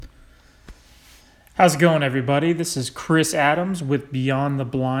How's it going, everybody? This is Chris Adams with Beyond the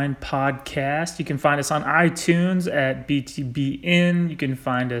Blind podcast. You can find us on iTunes at BTBN. You can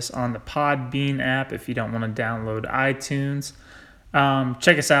find us on the Podbean app if you don't want to download iTunes.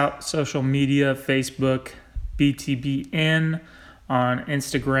 Check us out, social media, Facebook, BTBN. On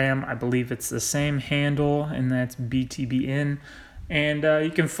Instagram, I believe it's the same handle, and that's BTBN. And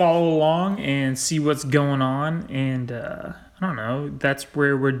you can follow along and see what's going on. And I don't know, that's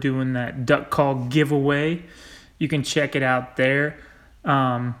where we're doing that duck call giveaway. You can check it out there.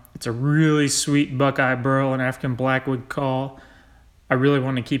 It's a really sweet Buckeye Burl and African Blackwood call. I really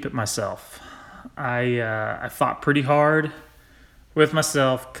want to keep it myself. I fought pretty hard with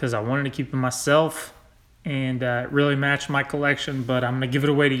myself because I wanted to keep it myself. And it really matched my collection, but I'm going to give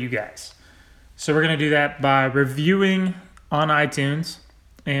it away to you guys. So we're going to do that by reviewing on iTunes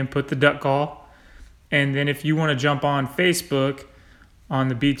and put the duck call. And then if you want to jump on Facebook on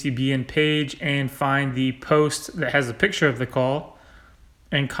the BTBN page and find the post that has a picture of the call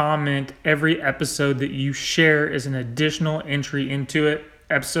and comment every episode that you share as an additional entry into it.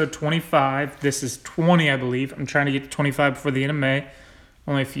 Episode 25, this is 20, I believe. I'm trying to get to 25 before the end of May.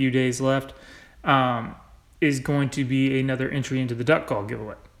 Only a few days left. Is going to be another entry into the duck call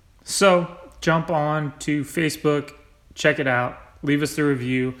giveaway. So jump on to Facebook, check it out, leave us a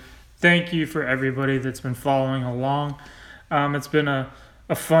review. Thank you for everybody that's been following along. It's been a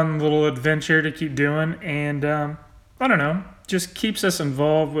fun little adventure to keep doing, and I don't know, just keeps us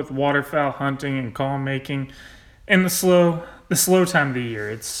involved with waterfowl hunting and call making in the slow time of the year.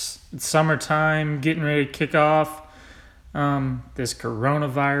 It's summertime, getting ready to kick off. This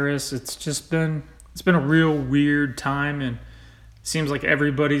coronavirus, it's been a real weird time, and it seems like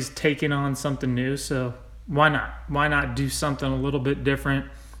everybody's taking on something new. So why not do something a little bit different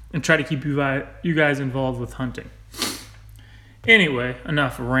and try to keep you guys involved with hunting. Anyway,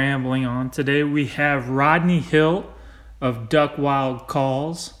 enough rambling on. Today we have Rodney Hill of Duck Wild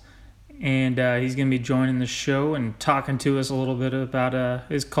Calls, and he's going to be joining the show and talking to us a little bit about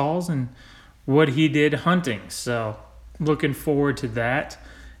his calls and what he did hunting. So looking forward to that.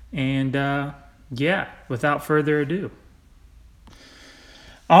 And without further ado.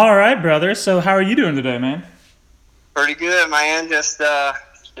 All right, brother. So how are you doing today, man? Pretty good, man.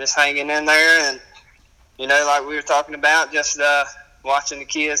 Just hanging in there, and like we were talking about, just watching the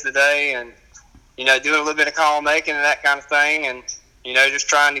kids today, and doing a little bit of call making and that kind of thing, and just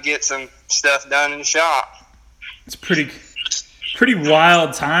trying to get some stuff done in the shop. It's pretty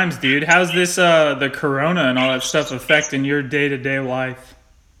wild times, dude. How's this the corona and all that stuff affecting your day-to-day life?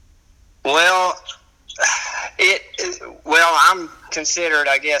 Well, I'm considered,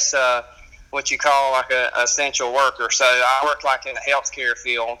 I guess, what you call like a essential worker. So I work like in the healthcare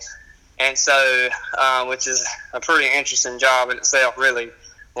field, and so which is a pretty interesting job in itself, really,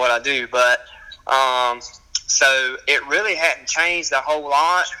 what I do. But so it really hadn't changed a whole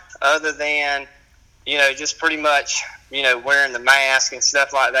lot, other than just pretty much wearing the mask and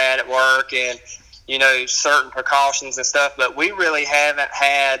stuff like that at work, and certain precautions and stuff. But we really haven't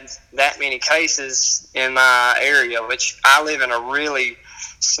had that many cases in my area, which I live in a really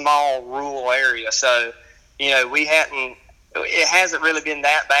small rural area. So, it hasn't really been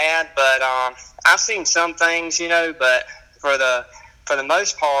that bad, but I've seen some things, but for the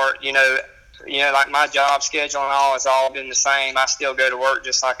most part, like my job schedule and all has all been the same. I still go to work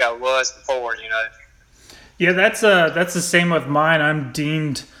just like I was before, Yeah, that's the same with mine. I'm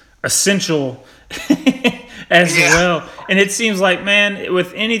deemed essential as well. And it seems like, man,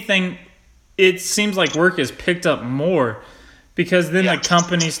 with anything, it seems like work has picked up more, because then the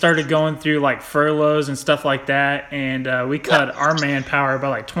company started going through like furloughs and stuff like that, and we cut our manpower by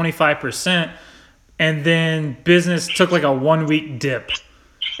like 25%, and then business took like a 1 week dip.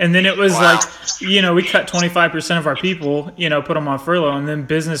 And then it was like, we cut 25% of our people, put them on furlough, and then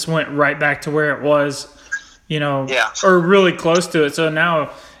business went right back to where it was, or really close to it. So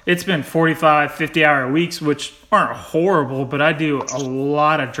now it's been 45, 50-hour weeks, which aren't horrible, but I do a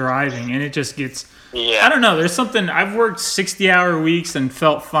lot of driving, and it just gets, I don't know, there's something, I've worked 60-hour weeks and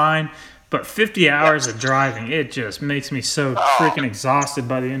felt fine, but 50 hours of driving, it just makes me so freaking exhausted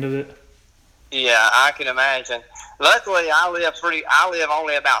by the end of it. Yeah, I can imagine. Luckily, I live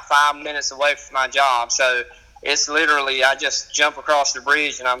only about 5 minutes away from my job, so it's literally, I just jump across the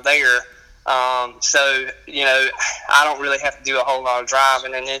bridge and I'm there. So, I don't really have to do a whole lot of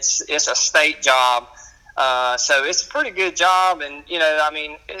driving, and it's a state job. So it's a pretty good job, and,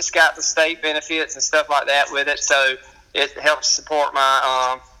 it's got the state benefits and stuff like that with it. So it helps support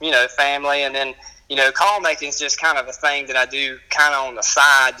my, family. And then, call making is just kind of a thing that I do kind of on the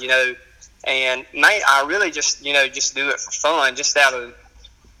side, And I really just do it for fun, just out of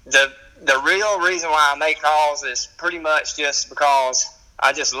the the real reason why I make calls is pretty much just because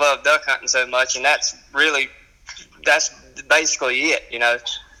I just love duck hunting so much, and that's basically it, you know.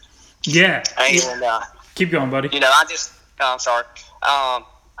 Yeah. And keep going, buddy. you know, I'm sorry.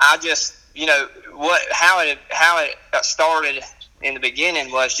 I just, you know, how it started in the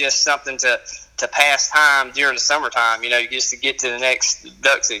beginning was just something to pass time during the summertime, you know, just to get to the next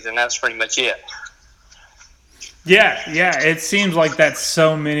duck season. That's pretty much it. Yeah, it seems like that's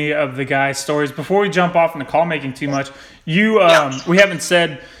so many of the guys' stories. Before we jump off into call making too much, we haven't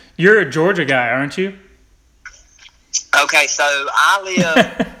said you're a Georgia guy, aren't you? Okay, so I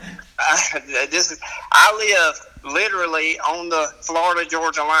live. I live literally on the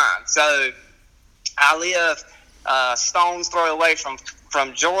Florida-Georgia line. So I live stone's throw away from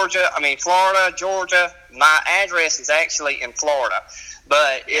Georgia. I mean, Florida, Georgia. My address is actually in Florida,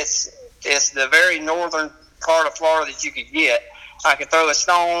 but it's the very northern part of Florida that you could get. I could throw a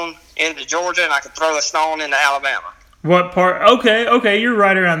stone into Georgia, and I could throw a stone into Alabama. What part? Okay, you're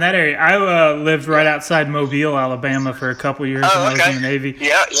right around that area. I lived right outside Mobile, Alabama, for a couple years when I was in the Navy.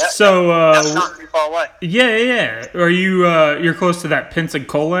 Yeah. So that's not too far away. Yeah. Are you you're close to that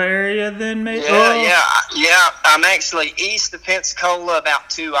Pensacola area then, maybe? Yeah. I'm actually east of Pensacola, about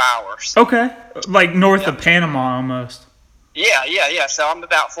 2 hours. Okay, like north of Panama almost. Yeah. So I'm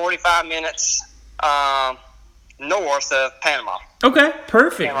about 45 minutes north of Panama. Okay,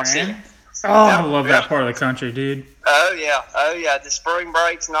 perfect, Panama City. man. I love that part of the country, dude. Oh yeah, the spring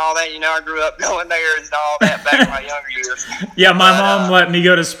breaks and all that. You know, I grew up going there and all that back in my younger years. Yeah, my mom let me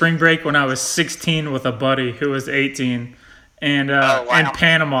go to spring break when I was 16 with a buddy who was 18, and in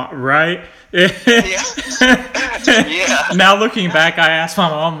Panama, right? Yeah. Now looking back, I asked my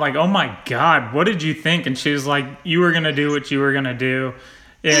mom, like, "Oh my God, what did you think?" And she was like, "You were gonna do what you were gonna do."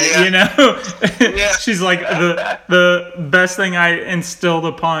 Yeah. You know, she's like, the best thing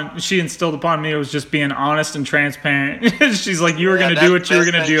she instilled upon me was just being honest and transparent. She's like, you were going to do what you were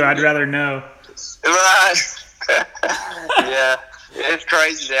going to do. I'd rather know. Right. Yeah. It's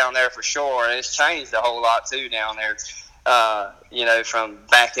crazy down there for sure. And it's changed a whole lot too down there. You know, from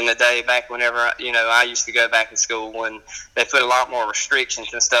back in the day, back whenever, you know, I used to go back in school when they put a lot more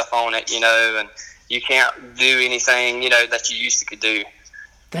restrictions and stuff on it, you know, and you can't do anything, you know, that you used to could do.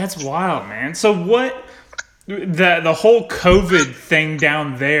 That's wild, man. So what the whole COVID thing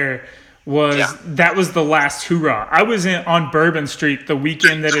down there was, that was the last hoorah. I was on Bourbon Street the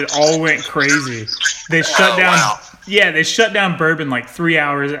weekend that it all went crazy. They shut down. Wow. Yeah, they shut down Bourbon like 3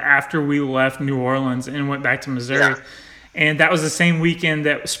 hours after we left New Orleans and went back to Missouri. Yeah. And that was the same weekend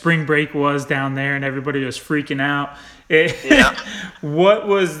that spring break was down there, and everybody was freaking out. What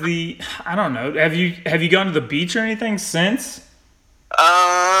was I don't know. Have you gone to the beach or anything since?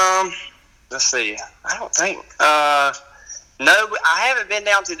 Let's see. I don't think. No, I haven't been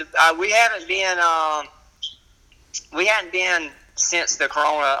down to the. We hadn't been since the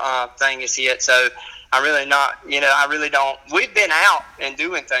Corona thing is hit. So I really not. You know, I really don't. We've been out and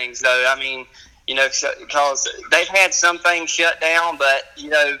doing things though. I mean, you know, because they've had some things shut down, but you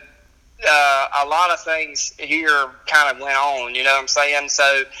know, a lot of things here kind of went on. You know what I'm saying?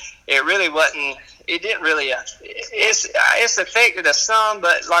 So it really wasn't. It didn't really. It's affected us some,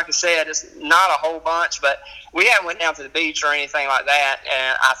 but like I said, it's not a whole bunch. But we haven't went down to the beach or anything like that,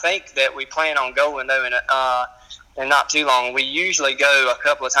 and I think that we plan on going though in not too long. We usually go a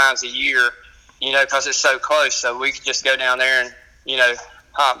couple of times a year, you know, because it's so close. So we could just go down there and, you know,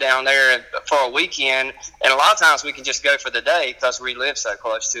 hop down there for a weekend, and a lot of times we can just go for the day because we live so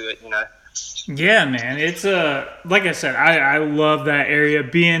close to it, you know. Yeah, man. It's like I said, I love that area.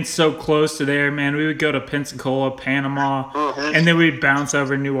 Being so close to there, man. We would go to Pensacola, Panama, and then we'd bounce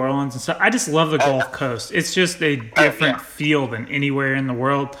over New Orleans and stuff. I just love the Gulf Coast. It's just a different feel than anywhere in the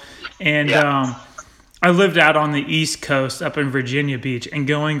world. And I lived out on the East Coast up in Virginia Beach, and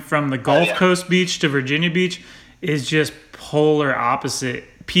going from the Gulf Coast beach to Virginia Beach is just polar opposite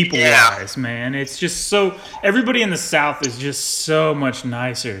people-wise, man. It's just so – everybody in the South is just so much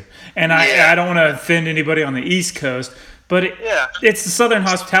nicer. And I don't want to offend anybody on the East Coast, but it's the Southern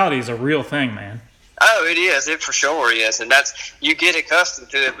hospitality is a real thing, man. Oh, it is. It for sure is. And that's – you get accustomed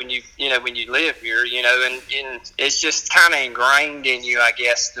to it when you live here, you know, and it's just kind of ingrained in you, I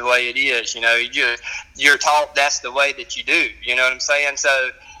guess, the way it is. You know, you're taught that's the way that you do. You know what I'm saying? So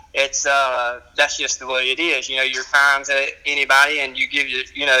 – it's that's just the way it is. You know, you're kind to anybody, and you give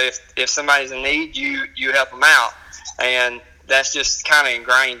you know, if somebody's in need, you help them out, and that's just kind of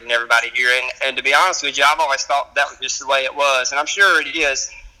ingrained in everybody here. And to be honest with you, I've always thought that was just the way it was, and I'm sure it is,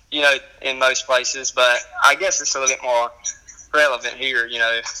 you know, in most places, but I guess it's a little bit more relevant here. You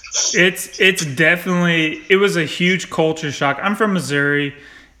know, it's definitely, it was a huge culture shock. I'm from Missouri.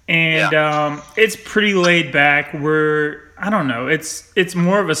 and it's pretty laid back. I don't know, it's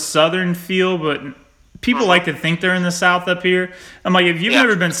more of a southern feel, but people like to think they're in the South up here. I'm like, if you've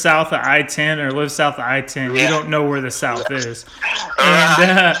never been south of I-10 or lived south of I-10, you don't know where the South is.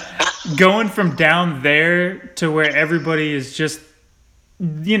 And going from down there to where everybody is just,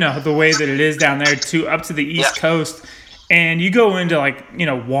 the way that it is down there to up to the East Coast, and you go into like,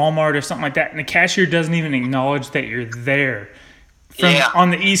 Walmart or something like that, and the cashier doesn't even acknowledge that you're there. On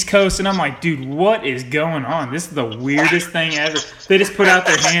the East Coast, and I'm like, dude, what is going on? This is the weirdest thing ever. They just put out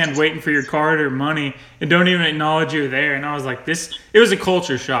their hand waiting for your card or money and don't even acknowledge you're there. And I was like, it was a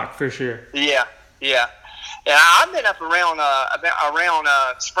culture shock for sure. Yeah. I've been up around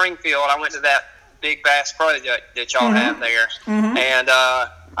Springfield. I went to that big bass project that y'all have there, and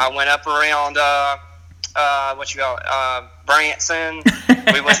I went up around Branson.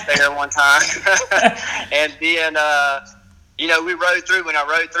 We went there one time, and then. We rode through. When I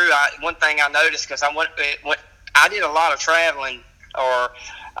rode through, one thing I noticed, because I did a lot of traveling or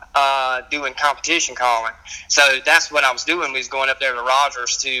doing competition calling. So that's what I was doing. We was going up there to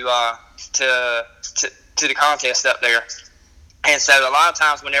Rogers to the contest up there. And so a lot of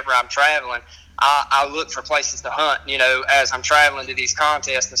times whenever I'm traveling, I look for places to hunt, as I'm traveling to these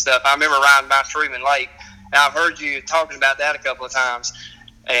contests and stuff. I remember riding by Truman Lake, and I've heard you talking about that a couple of times,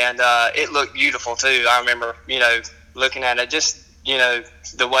 and it looked beautiful too. I remember, looking at it, just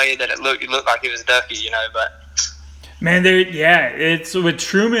the way that it looked like it was ducky, but man, it's with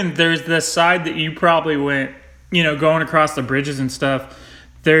Truman. There's the side that you probably went, going across the bridges and stuff.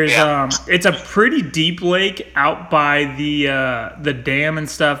 There's it's a pretty deep lake out by the dam and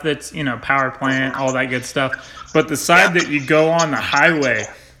stuff. That's power plant, all that good stuff. But the side that you go on the highway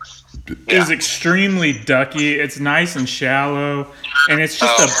is extremely ducky. It's nice and shallow, and it's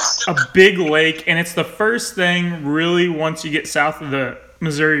just a big lake, and it's the first thing really once you get south of the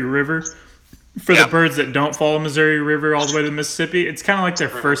Missouri River for the birds that don't follow Missouri River all the way to the Mississippi. It's kind of like their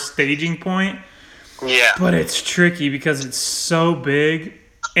first staging point. Yeah. But it's tricky because it's so big,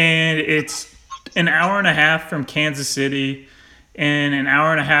 and it's an hour and a half from Kansas City and an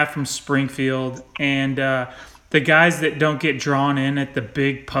hour and a half from Springfield, and the guys that don't get drawn in at the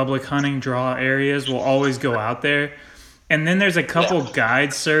big public hunting draw areas will always go out there. And then there's a couple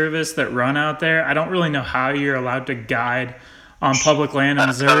guide service that run out there. I don't really know how you're allowed to guide on public land in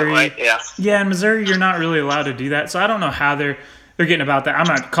Missouri. In Missouri, you're not really allowed to do that. So I don't know how they're getting about that. I'm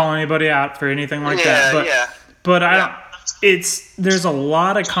not calling anybody out for anything like that. But there's a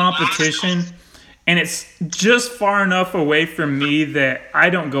lot of competition. And it's just far enough away from me that I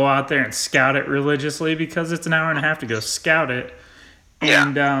don't go out there and scout it religiously, because it's an hour and a half to go scout it.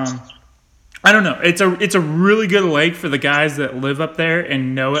 And I don't know. It's a really good lake for the guys that live up there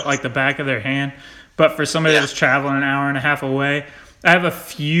and know it like the back of their hand. But for somebody that's traveling an hour and a half away, I have a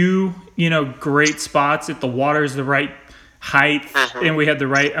few, great spots if the water's the right height and we had the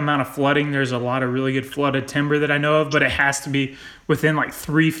right amount of flooding. There's a lot of really good flooded timber that I know of, but it has to be within like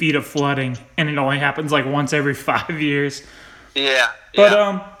 3 feet of flooding, and it only happens like once every 5 years.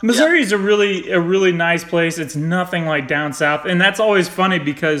 But Missouri is a really nice place. It's nothing like down south, and that's always funny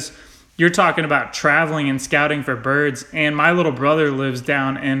because you're talking about traveling and scouting for birds, and my little brother lives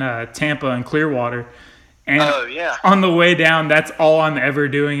down in Tampa and Clearwater, and on the way down, that's all I'm ever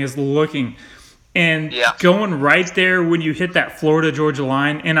doing is looking. And going right there when you hit that Florida-Georgia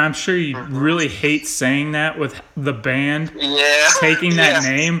line, and I'm sure you really hate saying that with the band taking that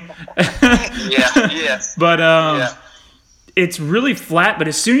name. But it's really flat. But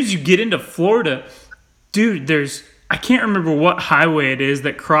as soon as you get into Florida, dude, I can't remember what highway it is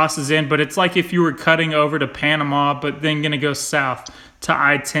that crosses in, but it's like if you were cutting over to Panama, but then going to go south to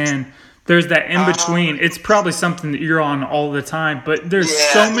I-10. There's that in between. It's probably something that you're on all the time, but there's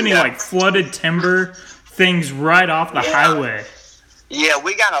so many like flooded timber things right off the highway. Yeah,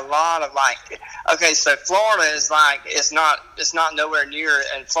 we got a lot of so Florida is it's not nowhere near,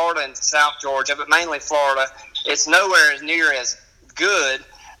 and Florida and South Georgia, but mainly Florida, it's nowhere as near as good,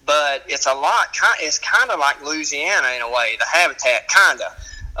 but it's it's kind of like Louisiana in a way, the habitat kind of.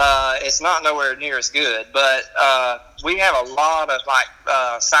 It's not nowhere near as good, but we have a lot of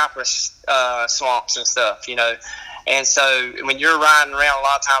cypress swamps and stuff, And so when you're riding around a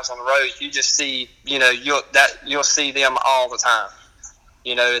lot of times on the road, you just see, you'll see them all the time.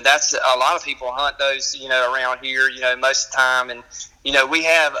 That's a lot of people hunt those, around here, most of the time. And we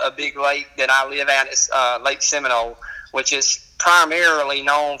have a big lake that I live at. It's Lake Seminole, which is primarily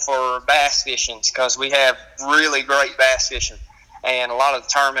known for bass fishing because we have really great bass fishing. And a lot of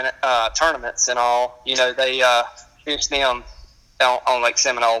the tournaments and all, they fish them on Lake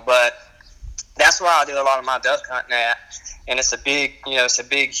Seminole. But that's where I do a lot of my duck hunting at. And it's a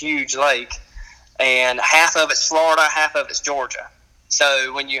big, huge lake. And half of it's Florida, half of it's Georgia.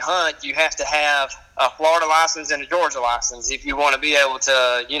 So when you hunt, you have to have a Florida license and a Georgia license if you want to be able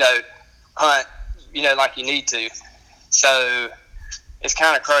to, hunt, like you need to. So it's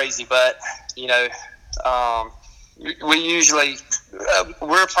kind of crazy, but, we usually,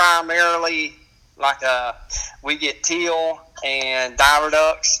 we're primarily we get teal and diver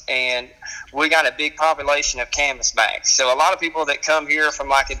ducks, and we got a big population of canvasbacks. So a lot of people that come here from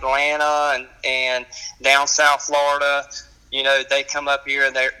like Atlanta and down South Florida, they come up here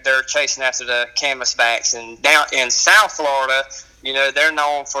and they're chasing after the canvasbacks. And down in South Florida, they're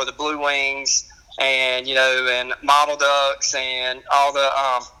known for the blue wings and, and mottle ducks and all the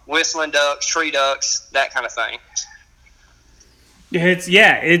whistling ducks, tree ducks, that kind of thing.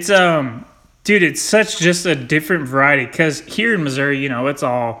 Dude, it's such just a different variety, because here in Missouri, it's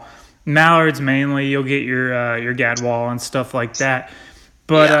all mallards mainly. You'll get your gadwall and stuff like that.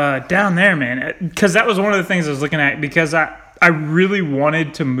 But down there, man, because that was one of the things I was looking at, because I really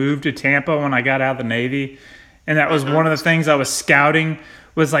wanted to move to Tampa when I got out of the Navy, and that was one of the things I was scouting,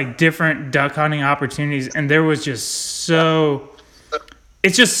 was like different duck hunting opportunities, and there was just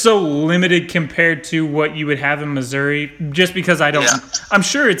it's just so limited compared to what you would have in Missouri, just because I'm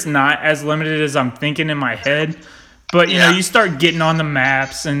sure it's not as limited as I'm thinking in my head, but you start getting on the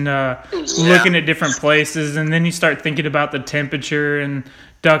maps and looking at different places, and then you start thinking about the temperature and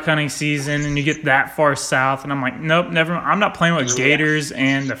duck hunting season, and you get that far south, and I'm like, nope, never. I'm not playing with gators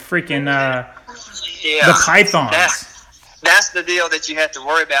and the freaking the pythons. That's the deal that you have to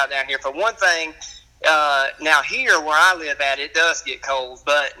worry about down here. For one thing, now here where I live at, it does get cold,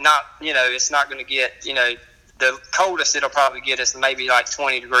 but not, it's not going to get, the coldest it'll probably get is maybe like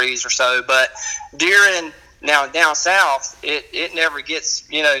 20 degrees or so. But now down south, it never gets,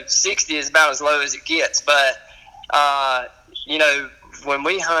 60 is about as low as it gets. But, when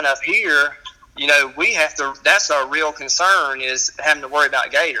we hunt up here, that's our real concern, is having to worry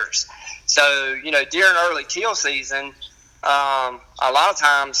about gators. So, during early teal season, a lot of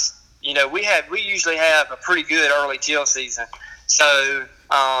times, we usually have a pretty good early teal season. So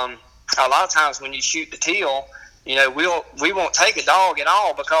a lot of times when you shoot the teal, we won't take a dog at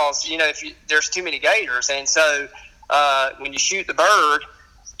all, because there's too many gators. And so when you shoot the bird,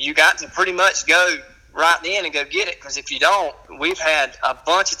 you got to pretty much go right then and go get it, because if you don't, we've had a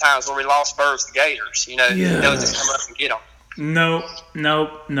bunch of times where we lost birds to gators. They'll just come up and get them.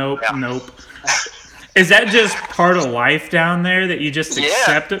 Nope. Is that just part of life down there that you just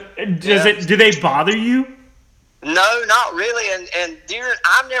accept it? Do they bother you? No, not really. And during,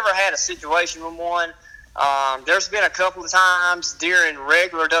 I've never had a situation with one. There's been a couple of times during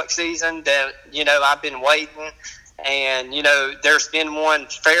regular duck season that, I've been waiting, and, there's been one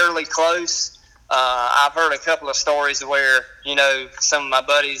fairly close. I've heard a couple of stories where, some of my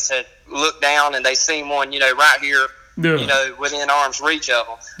buddies had looked down and they seen one, right here, within arm's reach of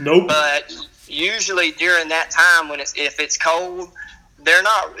them. Nope. But usually during that time, if it's cold, they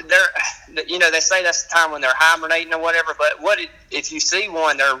say that's the time when they're hibernating or whatever. But if you see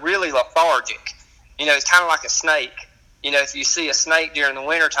one, they're really lethargic. It's kind of like a snake. If you see a snake during the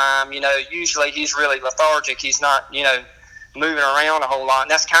wintertime, usually he's really lethargic. He's not, moving around a whole lot.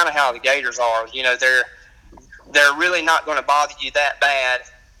 And that's kind of how the gators are. They're really not going to bother you that bad,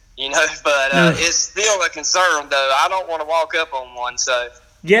 but it's still a concern, though. I don't want to walk up on one, so.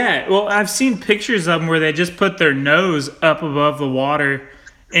 Yeah, well, I've seen pictures of them where they just put their nose up above the water,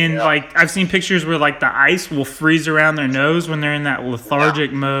 and I've seen pictures where the ice will freeze around their nose when they're in that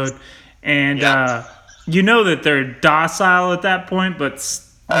lethargic mode, and that they're docile at that point. But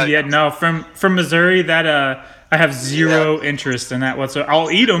from Missouri, that I have zero interest in that whatsoever.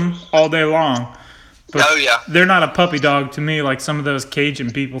 I'll eat them all day long, but they're not a puppy dog to me like some of those Cajun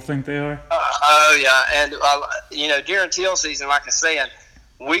people think they are. And during teal season, like I said,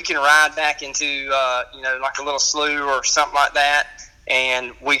 we can ride back into, like a little slough or something like that,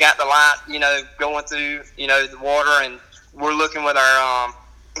 and we got the light, going through, the water, and we're looking with our,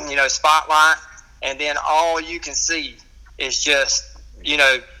 spotlight, and then all you can see is just,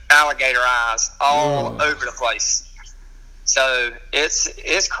 alligator eyes all over the place. So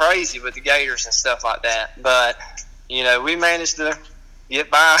it's crazy with the gators and stuff like that, but, we managed to get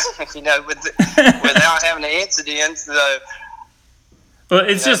by, without having an incident, so. Well,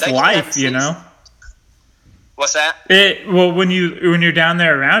 it's just life, What's that? When you're down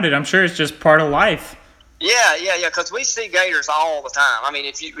there around it, I'm sure it's just part of life. Yeah, because we see gators all the time. I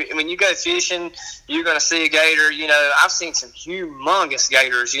mean, when you go fishing, you're going to see a gator. I've seen some humongous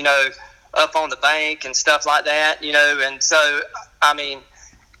gators, up on the bank and stuff like that, and so, I mean,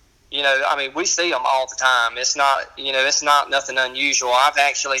 I mean, we see them all the time. It's not nothing unusual. I've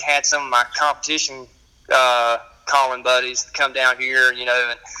actually had some of my competition calling buddies come down here,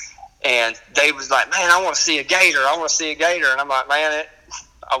 and they was like, man, I want to see a gator. I want to see a gator. And I'm like, man,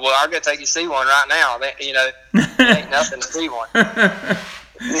 I'm going to take you to see one right now. It ain't nothing to see one.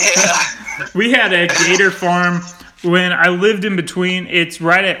 Yeah. We had a gator farm when I lived in between. It's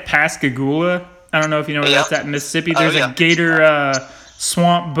right at Pascagoula. I don't know if you know where that's at in Mississippi. There's a gator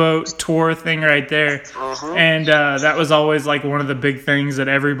swamp boat tour thing right there. Mm-hmm. And that was always like one of the big things that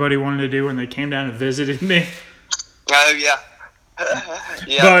everybody wanted to do when they came down and visited me. Oh, yeah.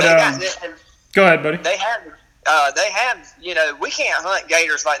 Yeah. But, go ahead, buddy. They have, we can't hunt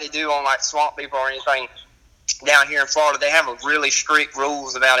gators like they do on like Swamp People or anything down here in Florida. They have really strict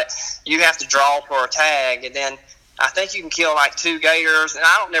rules about it. You have to draw for a tag, and then I think you can kill like 2 gators, and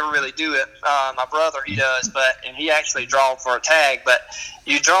I don't never really do it. My brother, he does, and he actually draws for a tag. But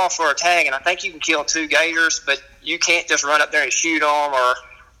you draw for a tag, and I think you can kill 2 gators, but you can't just run up there and shoot them or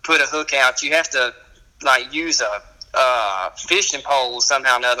put a hook out. You have to like use a fishing pole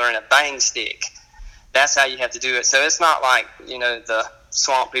somehow or another and a bang stick. That's how you have to do it. So it's not like the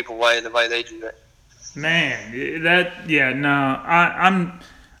Swamp People way, the way they do it. Man,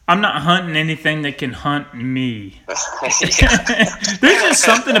 I'm not hunting anything that can hunt me. There's just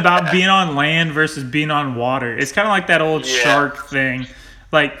something about being on land versus being on water. It's kind of like that old shark thing.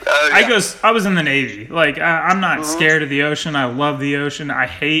 Like, I was in the Navy. Like, I'm not scared of the ocean. I love the ocean. I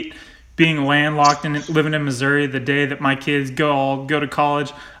hate being landlocked and living in Missouri. The day that my kids go to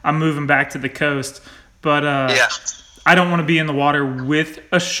college, I'm moving back to the coast. But I don't want to be in the water with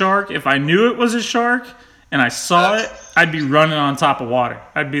a shark. If I knew it was a shark and I saw it, I'd be running on top of water.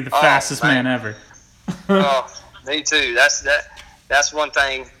 I'd be the fastest man ever. Me too. That's one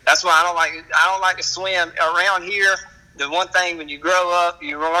thing. That's why I don't like to swim around here. The one thing, when you grow up,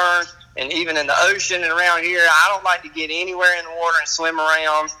 you learn, and even in the ocean and around here, I don't like to get anywhere in the water and swim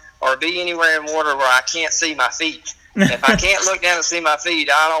around or be anywhere in water where I can't see my feet. If I can't look down and see my feet,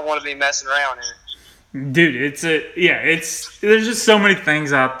 I don't want to be messing around here. Dude, there's just so many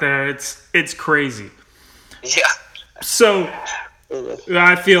things out there. It's crazy. Yeah. So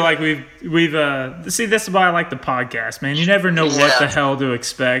I feel like we've see, this is why I like the podcast, man. You never know what the hell to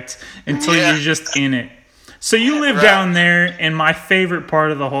expect until you're just in it. So you live down there in my favorite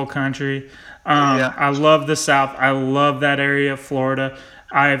part of the whole country. I love the South. I love that area of Florida.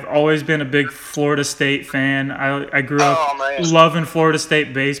 I've always been a big Florida State fan. I grew up loving Florida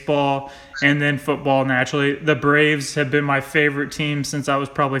State baseball and then football naturally. The Braves have been my favorite team since I was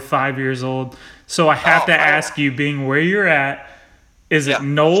probably 5 years old. So I have to ask you, being where you're at, is it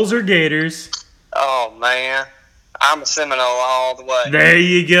Noles or Gators? Oh, man. I'm a Seminole all the way. There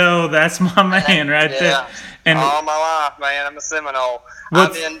you go. That's my man right there. And all my life, man, I'm a Seminole.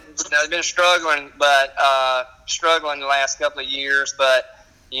 I've been struggling, struggling the last couple of years, but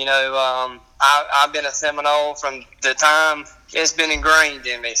I've been a Seminole from the time it's been ingrained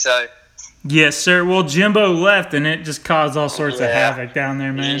in me. So. Yes, sir. Well, Jimbo left, and it just caused all sorts of havoc down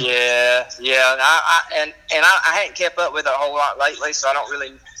there, man. Yeah. I hadn't kept up with it a whole lot lately, so I don't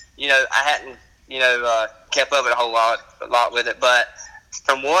really, I hadn't, kept up with a whole lot with it. But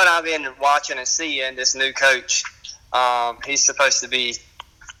from what I've been watching and seeing, this new coach, he's supposed to be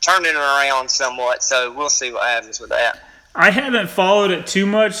turning it around somewhat. So we'll see what happens with that. I haven't followed it too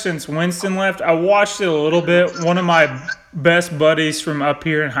much since Winston left. I watched it a little bit. One of my best buddies from up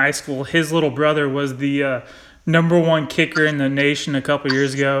here in high school, his little brother was the number 1 kicker in the nation a couple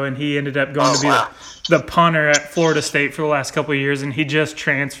years ago, and he ended up going to be the punter at Florida State for the last couple of years, and he just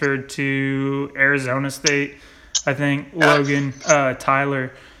transferred to Arizona State, I think, Logan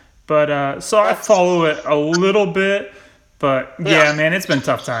Tyler. But so I follow it a little bit, but yeah, man, it's been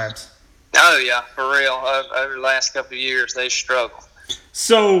tough times. Oh, yeah, for real. Over the last couple of years, they struggle.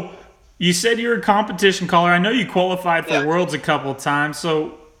 So you said you're a competition caller. I know you qualified for Worlds a couple of times.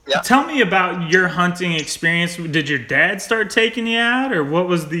 So tell me about your hunting experience. Did your dad start taking you out, or what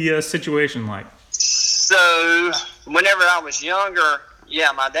was the situation like? So whenever I was younger,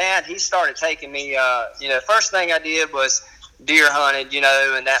 my dad, he started taking me, first thing I did was deer hunted,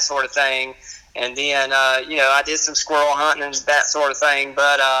 and that sort of thing. And then, I did some squirrel hunting and that sort of thing.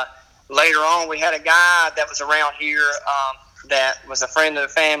 But later on, we had a guy that was around here that was a friend of the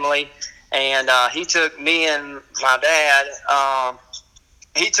family, and he took me and my dad.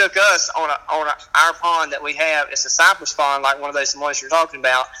 He took us on our pond that we have. It's a cypress pond, like one of those ones you're talking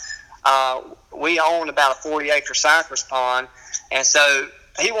about. We own about a 40-acre cypress pond, and so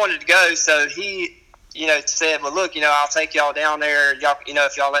he wanted to go. So he, said, "Well, look, I'll take y'all down there. Y'all,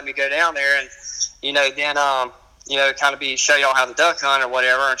 if y'all let me go down there." And then kind of show y'all how to duck hunt or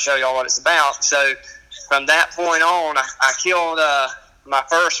whatever, and show y'all what it's about. So from that point on, I killed my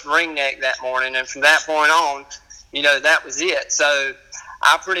first ringneck that morning, and from that point on, that was it. So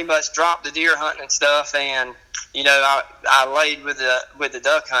I pretty much dropped the deer hunting and stuff, and I laid with the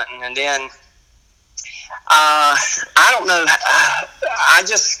duck hunting, and then I don't know. I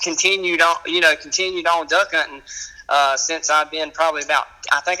just continued on duck hunting since I've been probably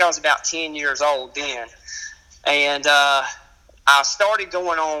I think I was about 10 years old then, and I started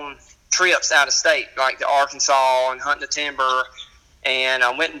going on trips out of state, like to Arkansas and hunting the timber. And I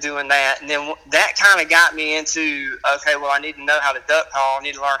went and doing that, and then that kind of got me into, okay, well, I need to know how to duck call. I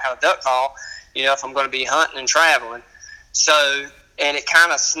need to learn how to duck call, if I'm going to be hunting and traveling. So, and it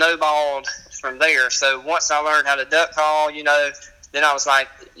kind of snowballed from there. So once I learned how to duck call, then I was like,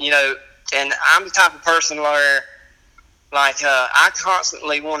 and I'm the type of person where, like, I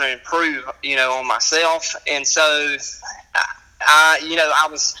constantly want to improve, on myself. And so, I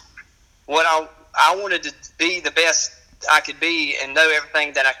was, I wanted to be the best I could be and know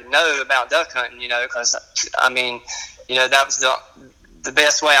everything that I could know about duck hunting, because that was the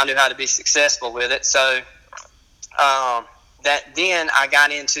best way I knew how to be successful with it. So then I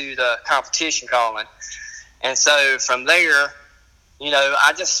got into the competition calling, and so from there,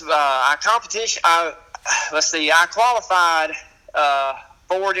 I qualified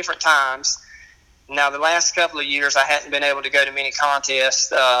 4 different times. Now the last couple of years I hadn't been able to go to many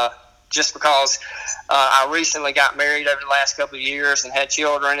contests. Just because I recently got married over the last couple of years and had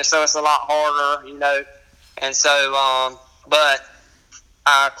children, and so it's a lot harder, And so, but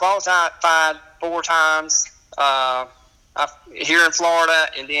I qualified 4 times here in Florida,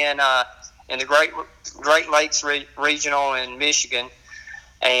 and then in the Great Lakes Regional in Michigan,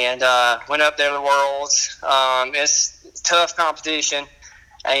 and went up there to the Worlds. It's tough competition,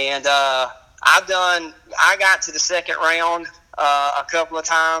 and I got to the second round a couple of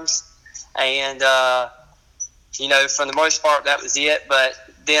times. And, for the most part, that was it. But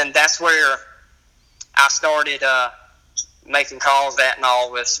then that's where I started making calls at and all.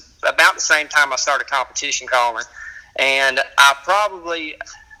 Was about the same time I started competition calling. And I probably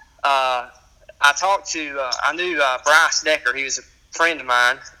I knew Bryce Decker. He was a friend of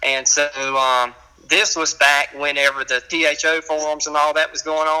mine. And so this was back whenever the THO forums and all that was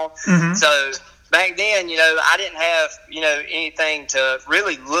going on. Mm-hmm. So back then, I didn't have, anything to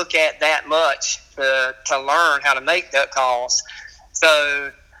really look at that much to learn how to make duck calls.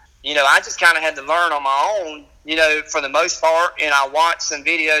 So, I just kind of had to learn on my own, for the most part. And I watched some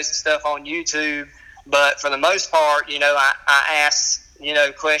videos and stuff on YouTube. But for the most part, I asked,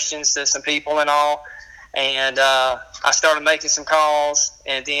 questions to some people and all. And I started making some calls.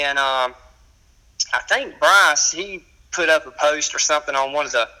 And then I think Bryce, he put up a post or something on one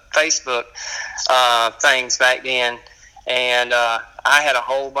of the Facebook things back then, and I had a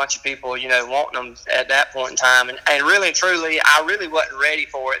whole bunch of people, wanting them at that point in time, and really and truly, I really wasn't ready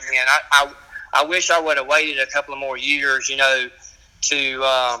for it. And I wish I would have waited a couple of more years, to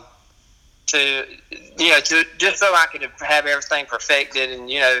just so I could have everything perfected,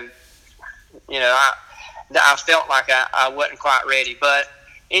 and I felt like I wasn't quite ready, but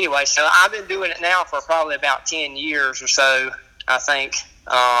anyway, so I've been doing it now for probably about 10 years or so, I think.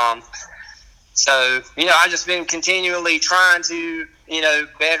 So, I've just been continually trying to,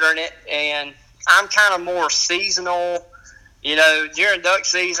 better it, and I'm kind of more seasonal. During duck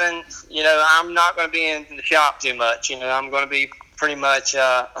season, I'm not going to be in the shop too much. I'm going to be pretty much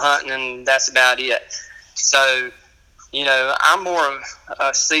hunting, and that's about it. So, I'm more of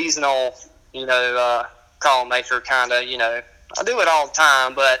a seasonal, call maker kind of, I do it all the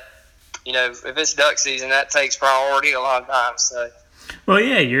time, but, if it's duck season, that takes priority a lot of times, so. Well,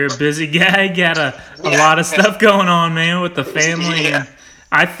 yeah, you're a busy guy. Got a lot of stuff going on, man, with the family. Yeah. And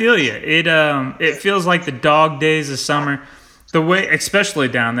I feel you. It feels like the dog days of summer. The way, especially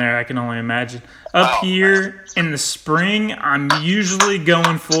down there, I can only imagine. Up here in the spring, I'm usually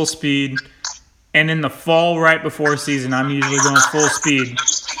going full speed. And in the fall, right before season, I'm usually going full speed.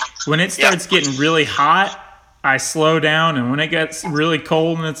 When it starts getting really hot, I slow down. And when it gets really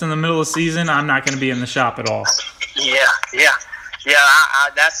cold and it's in the middle of season, I'm not going to be in the shop at all. Yeah.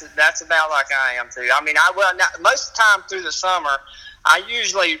 That's about like I am too. I mean, most of the time through the summer, I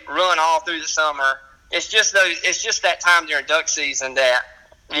usually run all through the summer. It's just that time during duck season that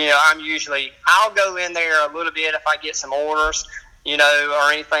I'll go in there a little bit if I get some orders,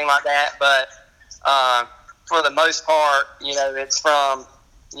 or anything like that. But for the most part, it's from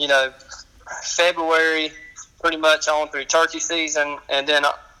February pretty much on through turkey season, and then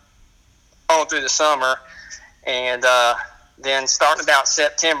on through the summer, and then starting about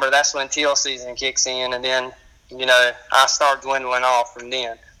September, that's when teal season kicks in, and then I started dwindling off from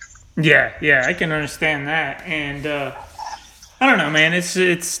then. Yeah, I can understand that, and I don't know, man.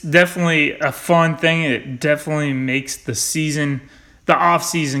 It's definitely a fun thing. It definitely makes the off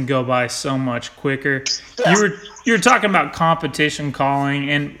season, go by so much quicker. Yeah. You were talking about competition calling,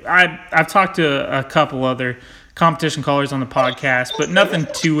 and I've talked to a couple other competition callers on the podcast, but nothing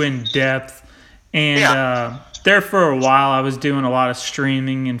too in depth. And there for a while, I was doing a lot of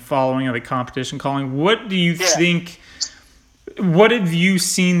streaming and following of the competition calling. What do you think? What have you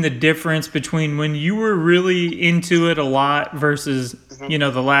seen the difference between when you were really into it a lot versus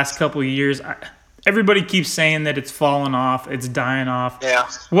the last couple of years? Everybody keeps saying that it's falling off, it's dying off. Yeah.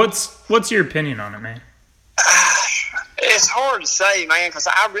 What's your opinion on it, man? It's hard to say, man, because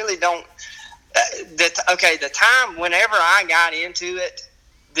I really don't. The time whenever I got into it,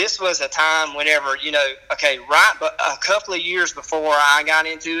 this was a time whenever, but a couple of years before I got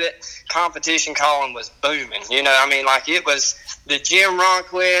into it, competition calling was booming. It was the Jim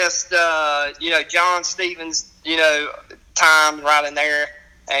Ronquist, John Stevens, time right in there.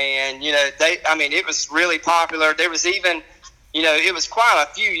 And, it was really popular. There was even, it was quite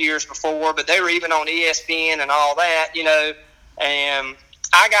a few years before, but they were even on ESPN and all that, and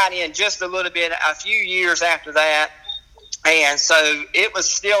I got in just a little bit, a few years after that. And so it was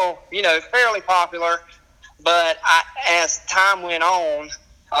still, fairly popular, but as time went on,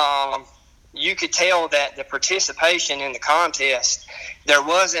 you could tell that the participation in the contest, there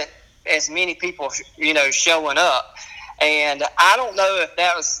wasn't as many people, showing up. And I don't know if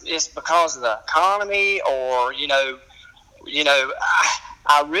that was just because of the economy or,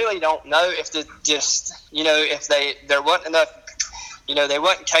 I really don't know if if there wasn't enough, they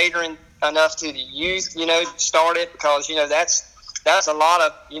wasn't catering enough to the youth, started because, that's a lot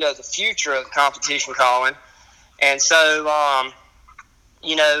of, the future of competition calling. And so,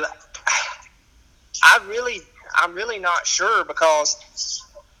 I'm really not sure because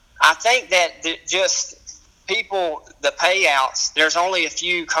I think that just people, the payouts, there's only a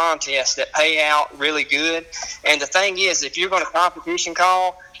few contests that pay out really good. And the thing is, if you're going to competition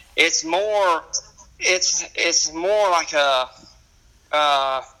call, it's more like a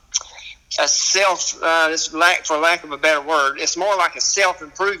self, for lack of a better word, it's more like a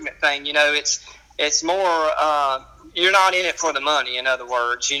self-improvement thing. It's more, you're not in it for the money, in other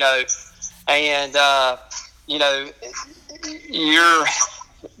words, and,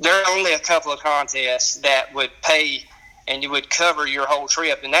 there are only a couple of contests that would pay and you would cover your whole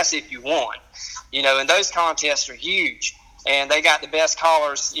trip, and that's if you won, and those contests are huge, and they got the best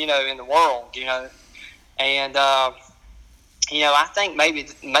callers, in the world, and, I think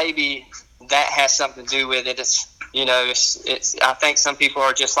maybe that has something to do with it. It's I think some people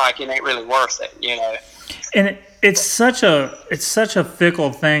are just like, it ain't really worth it, And it's such a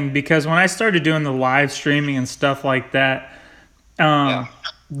fickle thing because when I started doing the live streaming and stuff like that,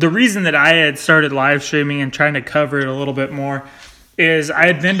 the reason that I had started live streaming and trying to cover it a little bit more is I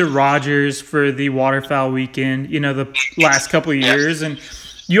had been to Rogers for the waterfowl weekend, the last couple of years, and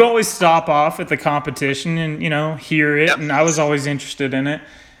you always stop off at the competition and, hear it, and I was always interested in it.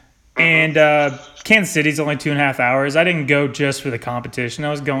 And Kansas City's only 2.5 hours. I didn't go just for the competition.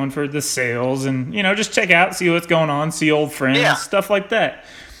 I was going for the sales and, just check out, see what's going on, see old friends, stuff like that.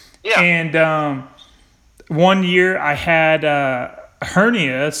 Yeah. And one year I had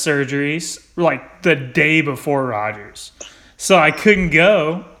hernia surgeries like the day before Rogers. So I couldn't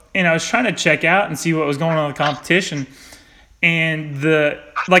go, and I was trying to check out and see what was going on in the competition. And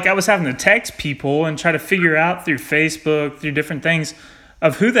I was having to text people and try to figure out through Facebook, through different things,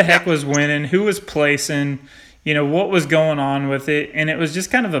 of who the heck was winning, who was placing, what was going on with it. And it was just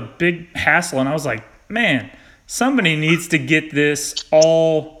kind of a big hassle. And I was like, man, somebody needs to get this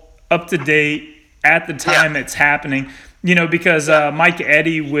all up to date at the time it's happening. Because Mike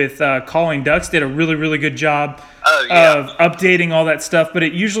Eddy with Calling Ducks did a really, really good job of updating all that stuff. But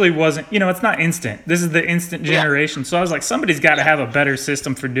it usually wasn't, it's not instant. This is the instant generation. So I was like, somebody's got to have a better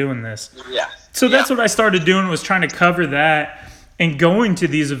system for doing this. Yeah. So that's what I started doing, was trying to cover that and going to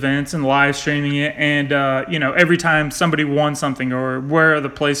these events and live streaming it. And, every time somebody won something or where the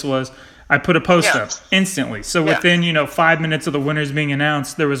place was, I put a post up instantly. So within, 5 minutes of the winners being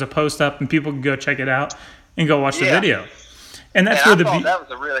announced, there was a post up and people could go check it out and go watch the video. And that's where that was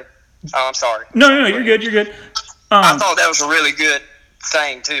a really... Oh, I'm sorry. No, you're good. You're good. I thought that was a really good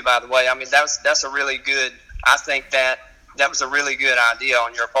thing, too, by the way. I mean, that's a really good... I think that was a really good idea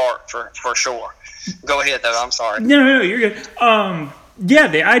on your part, for sure. Go ahead, though. I'm sorry. No, you're good.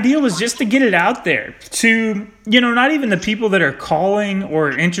 The idea was just to get it out there to, not even the people that are calling or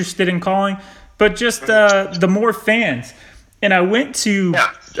interested in calling, but just the more fans. And I went to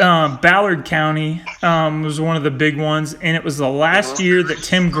Ballard County, was one of the big ones, and it was the last year that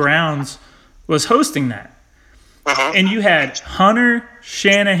Tim Grounds was hosting that. And you had Hunter,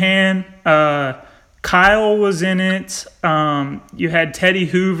 Shanahan, Kyle was in it. You had Teddy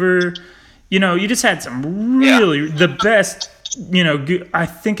Hoover. You know, you just had some really the best. You know, I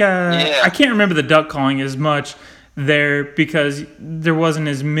think I can't remember the duck calling as much there because there wasn't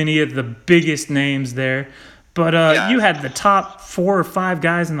as many of the biggest names there. But you had the top 4 or 5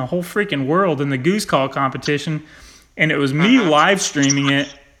 guys in the whole freaking world in the goose call competition, and it was me live streaming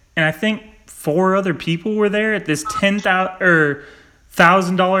it, and I think 4 other people were there at this $10,000 or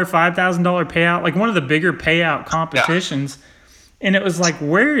 $1,000, $5,000 payout, like one of the bigger payout competitions. And it was like,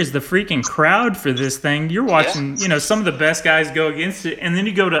 where is the freaking crowd for this thing? You're watching, you know, some of the best guys go against it, and then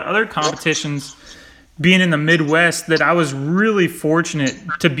you go to other competitions. Being in the Midwest, that I was really fortunate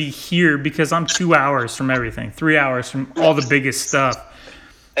to be here because I'm 2 hours from everything, 3 hours from all the biggest stuff.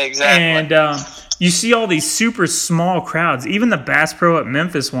 Exactly. And you see all these super small crowds, even the Bass Pro at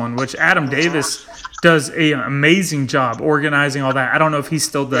Memphis one, which Adam Davis does an amazing job organizing all that. I don't know if he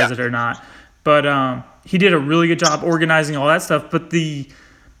still does it or not, but he did a really good job organizing all that stuff. But the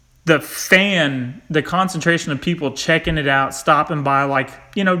concentration of people checking it out, stopping by, like,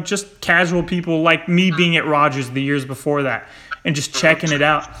 you know, just casual people like me being at Rogers the years before that and just checking it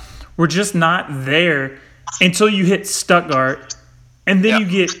out, we're just not there until you hit Stuttgart. And then you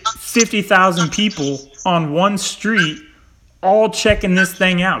get 50,000 people on one street all checking this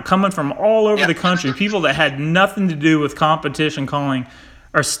thing out, coming from all over the country, people that had nothing to do with competition calling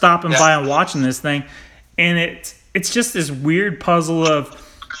are stopping by and watching this thing. And it's just this weird puzzle of,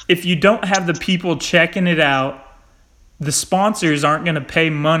 if you don't have the people checking it out, the sponsors aren't going to pay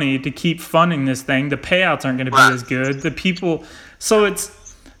money to keep funding this thing. The payouts aren't going to be as good. The people, so it's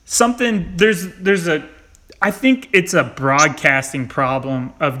something. I think it's a broadcasting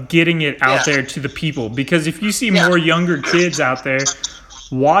problem of getting it out there to the people. Because if you see more younger kids out there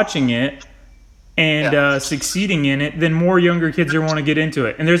watching it and succeeding in it, then more younger kids are want to get into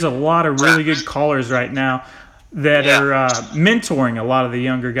it. And there's a lot of really good callers right now that are mentoring a lot of the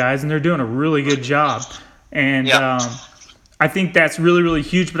younger guys, and they're doing a really good job. And I think that's really, really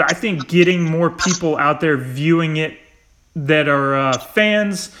huge. But I think getting more people out there viewing it that are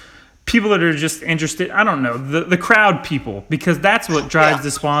fans, people that are just interested, I don't know, the crowd people, because that's what drives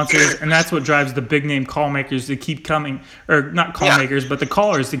the sponsors, and that's what drives the big name call makers to keep coming, or not call makers, but the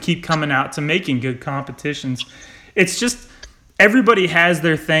callers to keep coming out to making good competitions. It's just everybody has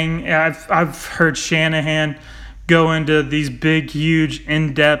their thing. I've heard Shanahan go into these big, huge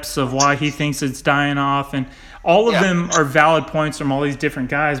in-depths of why he thinks it's dying off, and all of them are valid points from all these different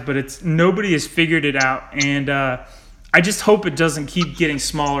guys, but nobody has figured it out. And I just hope it doesn't keep getting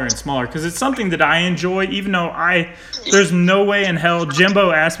smaller and smaller, because it's something that I enjoy, even though there's no way in hell.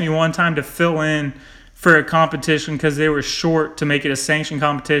 Jimbo asked me one time to fill in for a competition because they were short to make it a sanctioned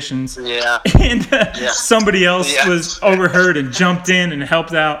competitions. And somebody else was overheard and jumped in and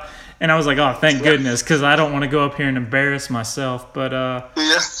helped out. And I was like, oh, thank goodness, because I don't want to go up here and embarrass myself. But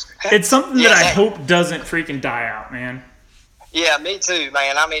it's something that I hope doesn't freaking die out, man. Yeah, me too,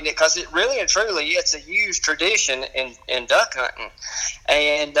 man. I mean, because it really and truly, it's a huge tradition in duck hunting.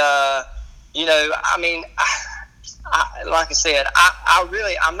 And, you know, I mean, like I said,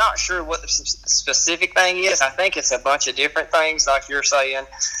 I'm not sure what the specific thing is. I think it's a bunch of different things, like you're saying.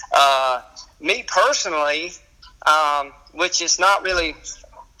 Me personally, which is not really,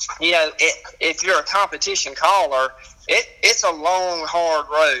 you know, if you're a competition caller, it's a long, hard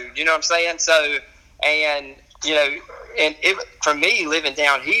road. You know what I'm saying? So, and, you know, and for me, living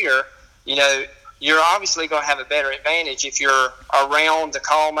down here, you know, you're obviously going to have a better advantage if you're around the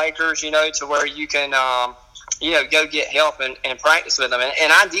call makers, you know, to where you can, you know, go get help and practice with them.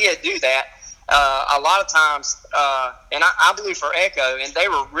 And I did do that a lot of times. And I blew for Echo, and they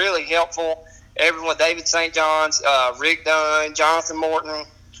were really helpful. Everyone, David St. John's, Rick Dunn, Jonathan Morton,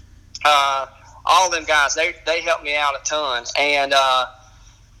 all them guys, they helped me out a ton. And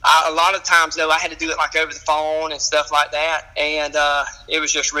a lot of times, though, I had to do it like over the phone and stuff like that, and it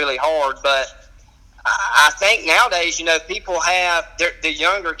was just really hard. But I think nowadays, you know, people have the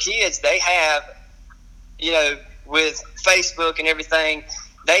younger kids. They have, you know, with Facebook and everything,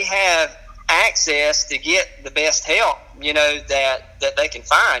 they have access to get the best help, you know, that they can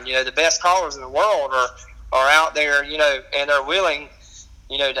find. You know, the best callers in the world are out there, you know, and they're willing,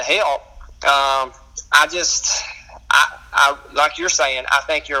 you know, to help. I like you're saying, I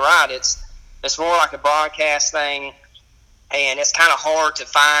think you're right. It's more like a broadcast thing, and it's kind of hard to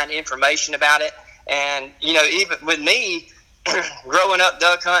find information about it. And, you know, even with me growing up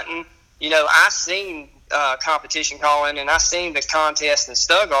duck hunting, you know, I seen competition calling, and I seen the contest in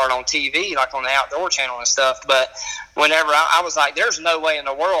Stuttgart on TV, like on the Outdoor Channel and stuff. But whenever I was like, there's no way in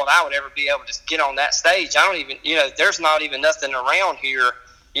the world I would ever be able to get on that stage. I don't even, there's not even nothing around here,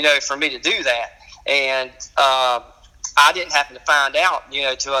 for me to do that. And I didn't happen to find out,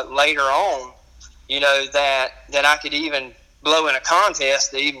 till later on, that I could even blow in a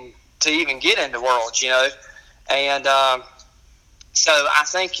contest to even get into Worlds, and so I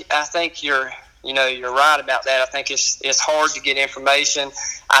think you're right about that. I think it's hard to get information.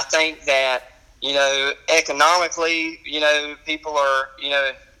 I think that economically, people are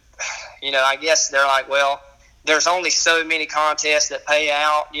I guess they're like, well, there's only so many contests that pay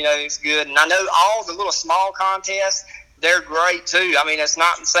out, it's good. And I know all the little small contests, they're great too. I mean, it's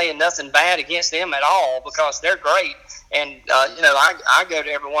not saying nothing bad against them at all, because they're great. And, I go to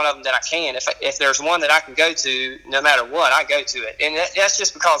every one of them that I can. If there's one that I can go to, no matter what, I go to it. And that's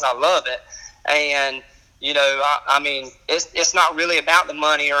just because I love it. And, I mean, it's not really about the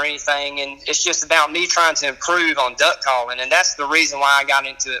money or anything. And it's just about me trying to improve on duck calling. And that's the reason why I got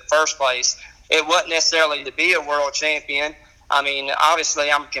into it first place. It wasn't necessarily to be a world champion. I mean,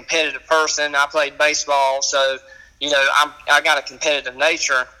 obviously I'm a competitive person. I played baseball, so, I got a competitive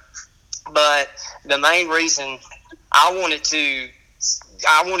nature. But the main reason I want to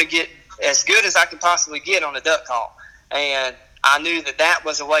get as good as I could possibly get on a duck call. And I knew that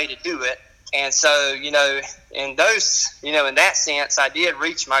was a way to do it. And so, in that sense, I did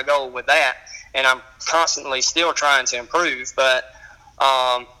reach my goal with that. And I'm constantly still trying to improve. But,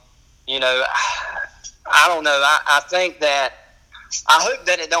 I don't know. I think that I hope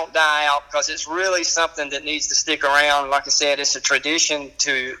that it don't die out, because it's really something that needs to stick around. Like I said, it's a tradition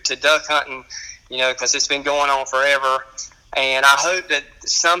to duck hunting, because it's been going on forever. And I hope that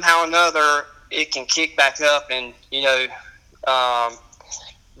somehow or another it can kick back up and,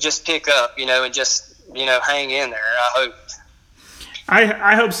 just pick up, and just, hang in there. I hope.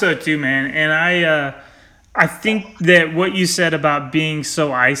 I hope so too, man. And I think that what you said about being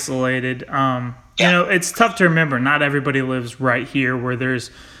so isolated, it's tough to remember. Not everybody lives right here, where there's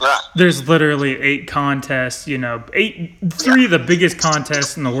literally 8 contests. 3 of the biggest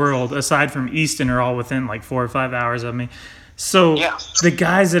contests in the world, aside from Easton, are all within like 4 or 5 hours of me. So the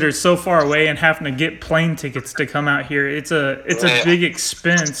guys that are so far away and having to get plane tickets to come out here, it's a big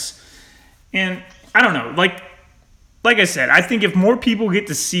expense. And I don't know, like I said, I think if more people get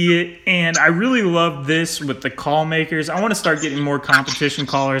to see it, and I really love this with the call makers. I want to start getting more competition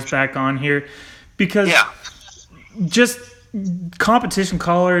callers back on here, because just competition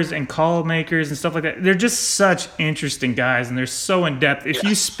callers and call makers and stuff like that, they're just such interesting guys, and they're so in-depth. If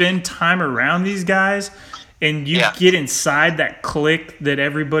you spend time around these guys and you get inside that clique that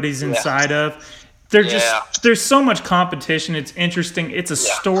everybody's inside of, there's so much competition. It's interesting. It's a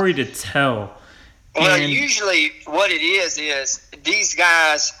story to tell. Well, usually what it is these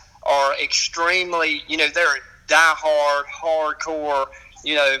guys are extremely, they're diehard, hardcore,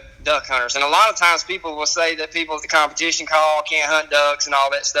 duck hunters. And a lot of times people will say that people at the competition call can't hunt ducks and all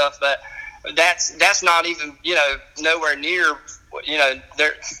that stuff, but that's not even, nowhere near,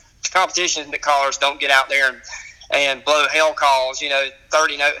 their competition callers don't get out there and blow hell calls,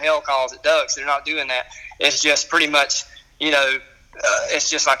 30-note hell calls at ducks. They're not doing that. It's just pretty much, it's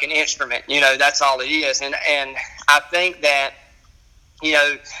just like an instrument, that's all it is. And I think that,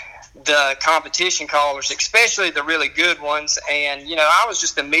 the competition callers, especially the really good ones, and, I was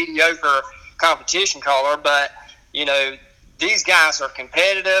just a mediocre competition caller, but, these guys are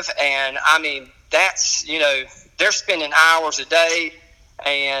competitive, and, I mean, that's, they're spending hours a day,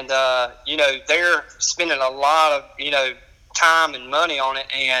 and, they're spending a lot of, time and money on it,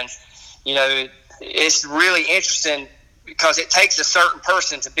 and, it's really interesting, because it takes a certain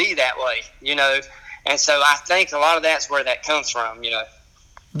person to be that way, and so I think a lot of that's where that comes from,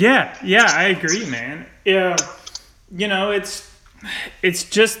 Yeah, I agree, man. Yeah, it's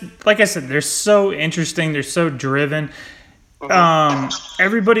just, like I said, they're so interesting, they're so driven.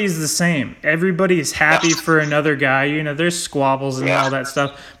 Everybody's the same. Everybody is happy for another guy. There's squabbles and all that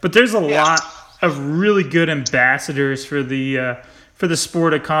stuff, but there's a lot of really good ambassadors for the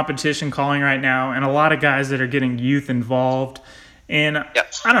sport of competition calling right now, and a lot of guys that are getting youth involved. And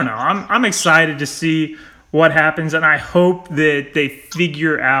I don't know, I'm excited to see what happens, and I hope that they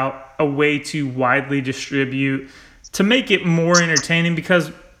figure out a way to widely distribute to make it more entertaining,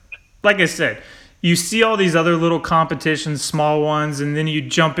 because, like I said, you see all these other little competitions, small ones, and then you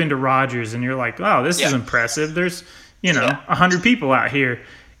jump into Rogers, and you're like, oh, this is impressive. There's, 100 people out here.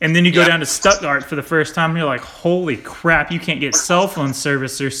 And then you go down to Stuttgart for the first time, and you're like, holy crap, you can't get cell phone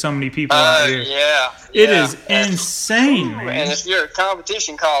service. There's so many people out here. It is insane, man. And if you're a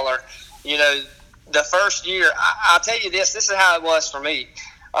competition caller, the first year, I'll tell you this is how it was for me.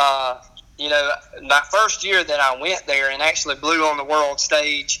 My first year that I went there and actually blew on the world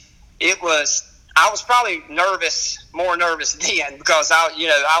stage, I was probably more nervous then, because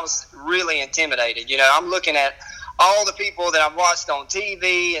I was really intimidated. I'm looking at all the people that I've watched on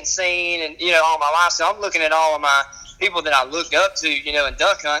TV and seen, and all my life. So I'm looking at all of my people that I look up to, in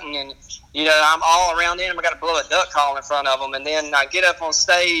duck hunting, and I'm all around them. I got to blow a duck call in front of them, and then I get up on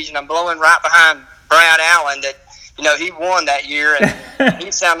stage and I'm blowing right behind Brad Allen. That he won that year, and he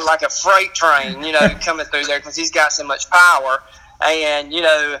sounded like a freight train, coming through there, because he's got so much power, and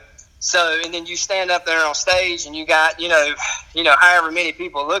So, and then you stand up there on stage and you got, however many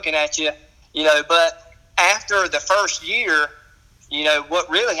people looking at you, but after the first year, what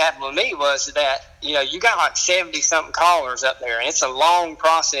really happened with me was that, you got like 70 something callers up there, and it's a long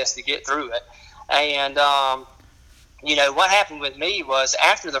process to get through it. And, what happened with me was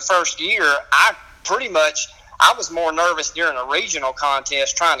after the first year, I was more nervous during a regional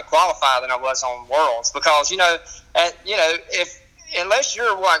contest trying to qualify than I was on Worlds, because, unless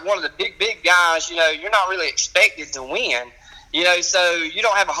you're like one of the big guys, you're not really expected to win, so you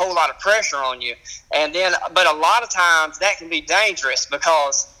don't have a whole lot of pressure on you. And then, but a lot of times that can be dangerous,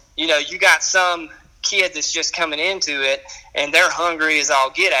 because, you got some kid that's just coming into it and they're hungry as all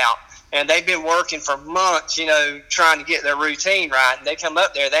get out, and they've been working for months, trying to get their routine right. And they come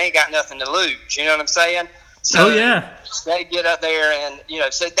up there, they ain't got nothing to lose. You know what I'm saying? So they get up there, and,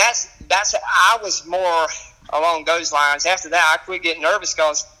 so that's I was more along those lines. After that, I quit getting nervous,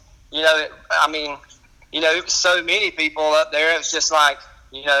 because, it was so many people up there. It was just like,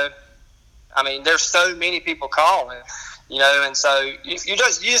 there's so many people calling, and so you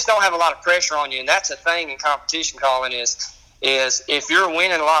just don't have a lot of pressure on you. And that's a thing in competition calling is if you're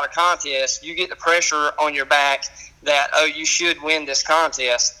winning a lot of contests, you get the pressure on your back that, oh, you should win this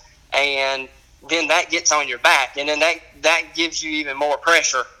contest, and then that gets on your back, and then that gives you even more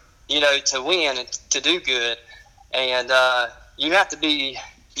pressure, to win and to do good. And you have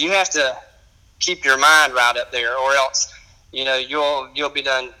to keep your mind right up there, or else, you'll be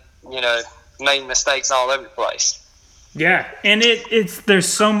done, making mistakes all over the place. Yeah, and there's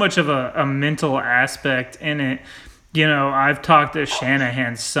so much of a mental aspect in it. I've talked to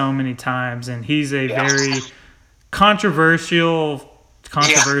Shanahan so many times, and he's a very controversial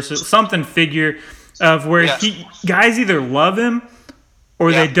something figure of where guys either love him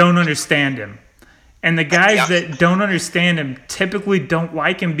or they don't understand him. And the guys that don't understand him typically don't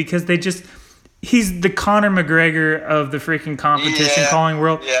like him, because he's the Conor McGregor of the freaking competition calling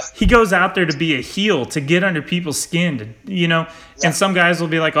world. Yeah. He goes out there to be a heel, to get under people's skin, and some guys will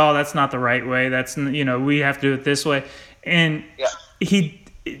be like, oh, that's not the right way. That's, we have to do it this way. And he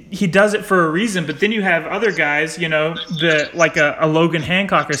does it for a reason. But then you have other guys, like a Logan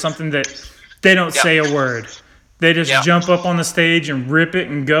Hancock or something, that they don't say a word. They just jump up on the stage and rip it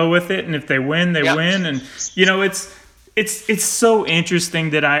and go with it. And if they win, they win. And, it's so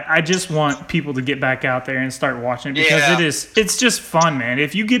interesting that I just want people to get back out there and start watching it, because it's just fun, man.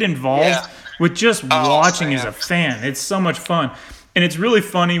 If you get involved with just watching as a fan, it's so much fun. And it's really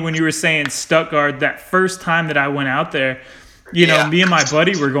funny when you were saying Stuttgart, that first time that I went out there, me and my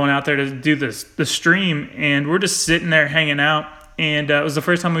buddy were going out there to do the stream, and we're just sitting there hanging out. And it was the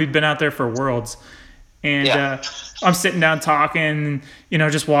first time we'd been out there for Worlds. And I'm sitting down talking,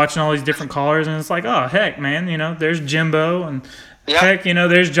 just watching all these different callers, and it's like, oh, heck, man, there's Jimbo, and heck,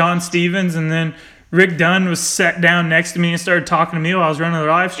 there's John Stevens, and then Rick Dunn was sat down next to me and started talking to me while I was running the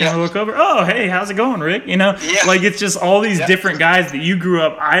live stream. I look over, oh, hey, how's it going, Rick? Like, it's just all these different guys that you grew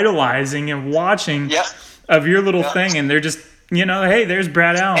up idolizing and watching of your little thing, and they're just, hey, there's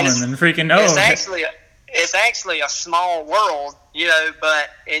Brad Allen, and freaking, it's actually a small world, but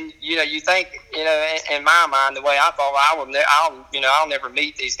you think, in my mind, the way I thought, I'll never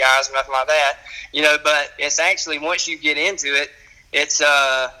meet these guys or nothing like that, but it's actually, once you get into it, it's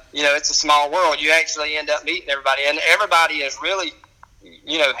it's a small world. You actually end up meeting everybody, and everybody is really,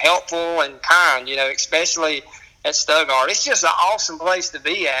 helpful and kind, especially at Stuttgart. It's just an awesome place to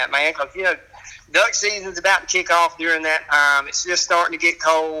be at, man, because, duck season's about to kick off during that time. It's just starting to get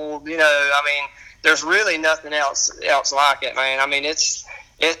cold, there's really nothing else like it, man.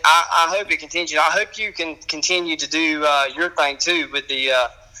 I hope it continues. I hope you can continue to do your thing too with the.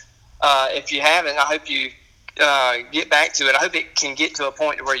 If you haven't, I hope you get back to it. I hope it can get to a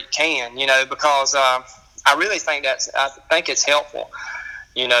point where you can, because I really think it's helpful,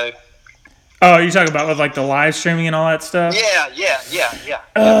 Oh, you talking about with like the live streaming and all that stuff? Yeah.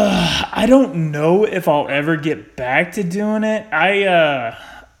 I don't know if I'll ever get back to doing it.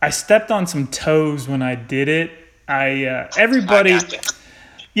 I stepped on some toes when I did it. Everybody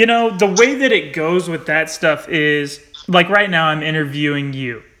The way that it goes with that stuff is, like right now I'm interviewing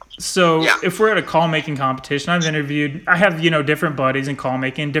you. So if we're at a call making competition, I have, different buddies in call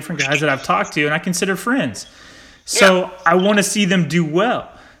making, different guys that I've talked to and I consider friends. So I want to see them do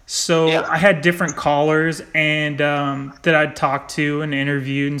well. So I had different callers and that I'd talked to and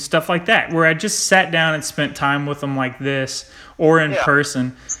interviewed and stuff like that, where I just sat down and spent time with them like this or in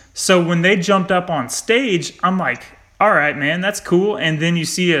person. So when they jumped up on stage, I'm like, all right, man, that's cool. And then you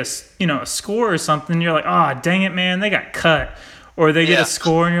see a score or something, you're like, oh, dang it, man, they got cut. Or they get a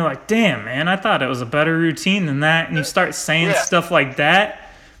score and you're like, damn, man, I thought it was a better routine than that. And you start saying stuff like that.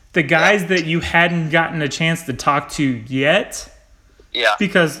 The guys that you hadn't gotten a chance to talk to yet,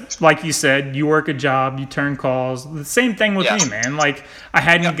 because like you said, you work a job, you turn calls. The same thing with me, man. Like I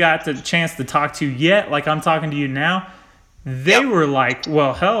hadn't got the chance to talk to yet, like I'm talking to you now. They were like,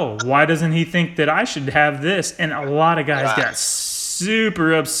 well, hell, why doesn't he think that I should have this? And a lot of guys got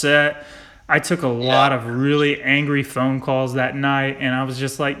super upset. I took a lot of really angry phone calls that night, and I was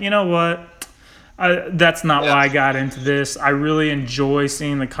just like, you know what? That's not why I got into this. I really enjoy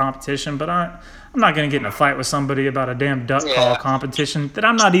seeing the competition, but I'm not going to get in a fight with somebody about a damn duck call competition that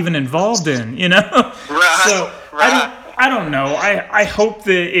I'm not even involved in, So I don't know. I hope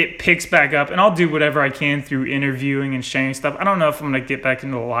that it picks back up, and I'll do whatever I can through interviewing and sharing stuff. I don't know if I'm going to get back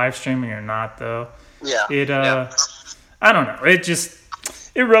into the live streaming or not, though. I don't know.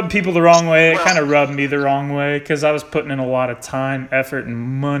 It rubbed people the wrong way. It kind of rubbed me the wrong way because I was putting in a lot of time, effort, and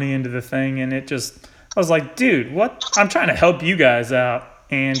money into the thing, and I was like, dude, what? I'm trying to help you guys out.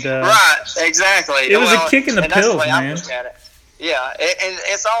 And exactly. It was a kick in the pills, man. I look at it. Yeah, and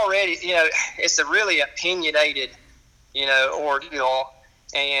it's already, it's a really opinionated, ordeal,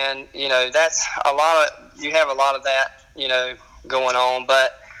 and that's you have a lot of that, going on,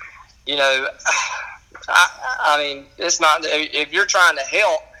 but I mean, it's not, if you're trying to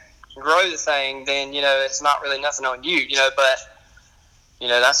help grow the thing, then it's not really nothing on you, but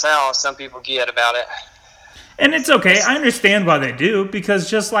that's how some people get about it. And it's okay. I understand why they do, because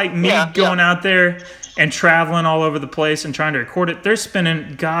just like me going out there and traveling all over the place and trying to record it, they're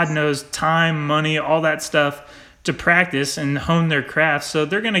spending God knows time, money, all that stuff to practice and hone their craft. So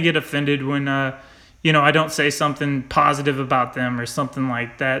they're going to get offended when I don't say something positive about them or something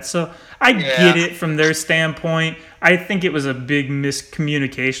like that. So I get it from their standpoint. I think it was a big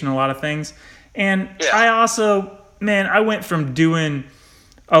miscommunication, a lot of things. And I also, man, I went from doing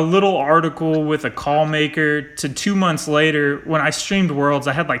a little article with a call maker to 2 months later when I streamed Worlds,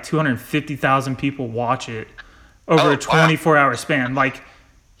 I had like 250,000 people watch it over a 24-hour span. Like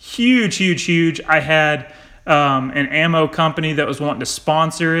huge, huge, huge. I had an ammo company that was wanting to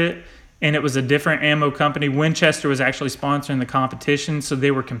sponsor it, and it was a different ammo company. Winchester was actually sponsoring the competition, so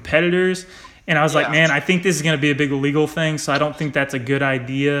they were competitors. And I was like, man, I think this is going to be a big legal thing, so I don't think that's a good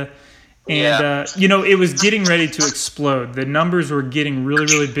idea. And, it was getting ready to explode. The numbers were getting really,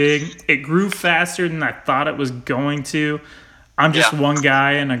 really big. It grew faster than I thought it was going to. I'm just one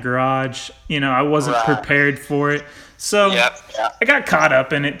guy in a garage. I wasn't prepared for it. So I got caught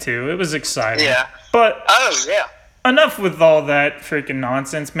up in it, too. It was exciting. Yeah. But enough with all that freaking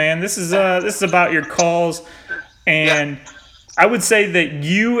nonsense, man. This is about your calls. And I would say that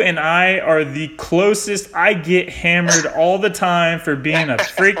you and I are the closest. I get hammered all the time for being a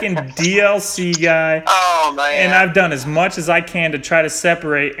freaking DLC guy. Oh, man. And I've done as much as I can to try to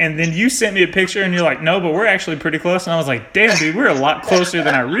separate. And then you sent me a picture and you're like, no, but we're actually pretty close. And I was like, damn, dude, we're a lot closer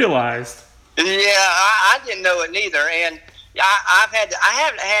than I realized. Yeah, I didn't know it neither. And I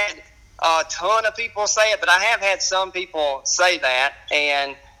haven't had a ton of people say it, but I have had some people say that.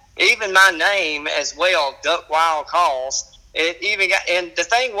 And even my name as well, Duck Wild Calls. It even got, and the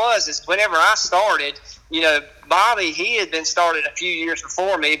thing is whenever I started, Bobby, he had been started a few years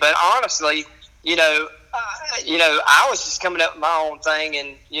before me, but honestly, I was just coming up with my own thing,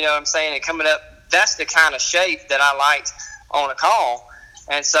 and I'm saying, and coming up, that's the kind of shape that I liked on a call.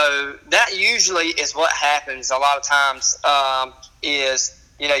 And so that usually is what happens a lot of times, is,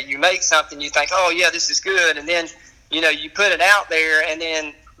 you make something, you think, oh yeah, this is good. And then, you put it out there, and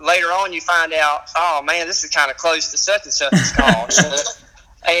then later on, you find out, oh man, this is kind of close to such and such is called,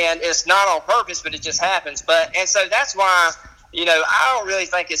 and it's not on purpose, but it just happens. And so that's why, I don't really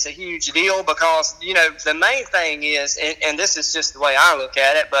think it's a huge deal, because the main thing is, and this is just the way I look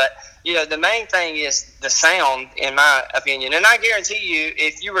at it, but the main thing is the sound, in my opinion. And I guarantee you,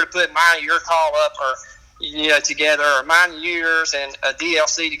 if you were to put mine and your call up, or together, or mine and yours and a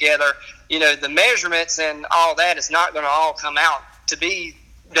DLC together, the measurements and all that is not going to all come out to be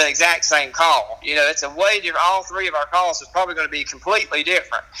the exact same call. You know, it's a way different. All three of our calls is probably going to be completely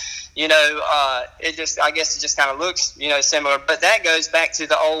different. You know, I guess it just kind of looks, you know, similar. But that goes back to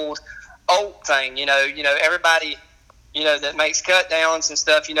the old thing. You know, everybody, you know, that makes cut downs and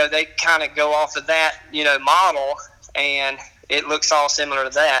stuff, you know, they kind of go off of that, you know, model, and it looks all similar to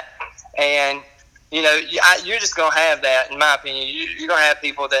that. And, you know, you're just going to have that, in my opinion. You're going to have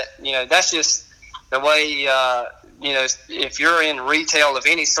people that, you know, that's just the way, you know, if you're in retail of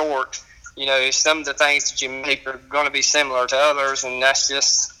any sort, you know, some of the things that you make are going to be similar to others, and that's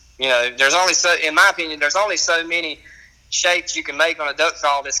just, you know, in my opinion, there's only so many shapes you can make on a duck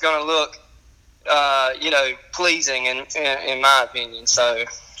call that's going to look, you know, pleasing in my opinion. So.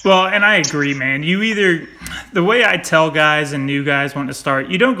 Well, and I agree, man. The way I tell guys and new guys want to start,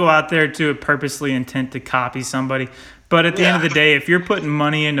 you don't go out there to purposely intent to copy somebody. But at the end of the day, if you're putting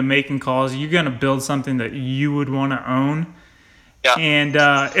money into making calls, you're going to build something that you would want to own. Yeah. And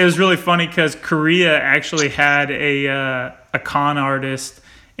it was really funny because Korea actually had a con artist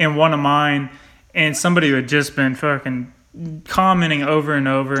in one of mine, and somebody who had just been fucking commenting over and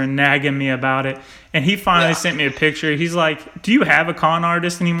over and nagging me about it. And he finally sent me a picture. He's like, "Do you have a con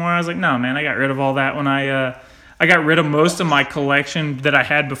artist anymore?" I was like, "No, man, I got rid of all that when I got rid of most of my collection that I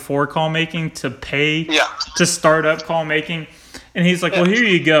had before call making to pay to start up call making." And he's like, "Well, here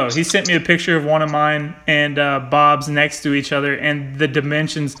you go." He sent me a picture of one of mine and Bob's next to each other, and the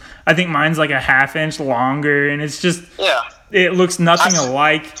dimensions, I think mine's like a ½ inch longer, and it's just, it looks nothing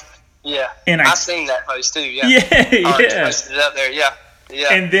alike. Yeah, and I've seen that post too. Yeah, posted it up there. Yeah.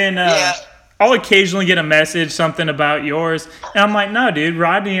 And then I'll occasionally get a message, something about yours, and I'm like, "No, dude,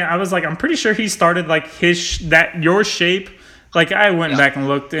 Rodney." I was like, "I'm pretty sure he started like your shape." Like I went back and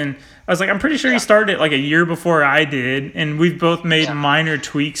looked, and I was like, "I'm pretty sure he started it like a year before I did," and we've both made minor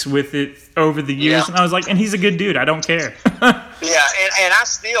tweaks with it over the years. And I was like, "And he's a good dude. I don't care." And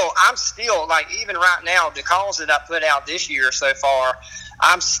I'm still like, even right now, the calls that I put out this year so far,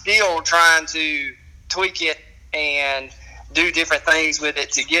 I'm still trying to tweak it and do different things with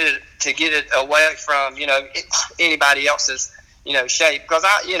it to get it away from, you know, anybody else's, you know, shape. Because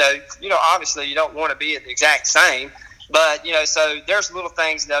obviously you don't want to be the exact same, but you know, so there's little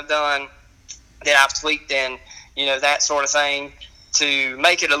things that I've done that I've tweaked and, you know, that sort of thing to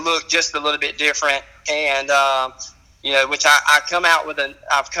make it look just a little bit different. And you know, which I'm coming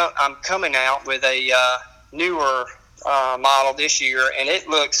out with a newer model this year, and it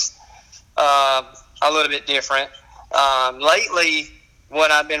looks a little bit different. Lately, what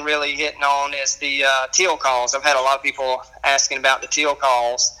I've been really hitting on is the teal calls. I've had a lot of people asking about the teal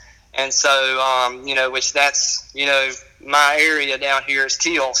calls, and so you know, which that's, you know, my area down here is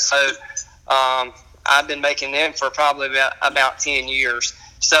teal. So I've been making them for probably about 10 years.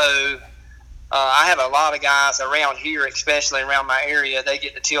 So I have a lot of guys around here, especially around my area. They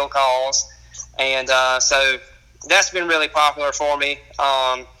get the teal calls, and so that's been really popular for me.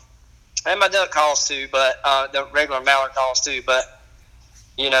 And my duck calls too, but the regular mallard calls too. But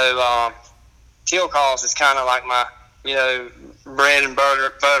you know, teal calls is kind of like my, you know, bread and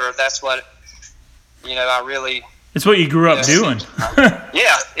butter. That's what, you know, I really. It's what you grew up doing.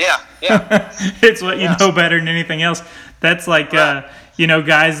 Yeah. It's what you know better than anything else. That's like, you know,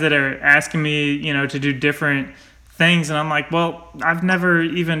 guys that are asking me, you know, to do different things, and I'm like, well, I've never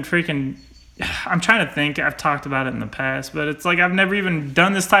even I'm trying to think. I've talked about it in the past, but it's like I've never even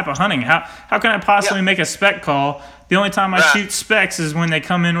done this type of hunting. How can I possibly make a spec call? The only time I shoot specs is when they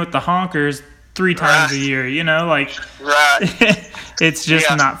come in with the honkers 3 times a year. You know, like it's just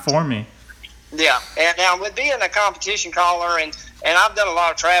not for me. Yeah, and now with being a competition caller, and I've done a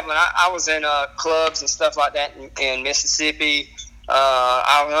lot of traveling. I was in clubs and stuff like that in Mississippi.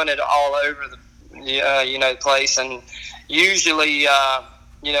 I hunted all over the you know, place, and usually.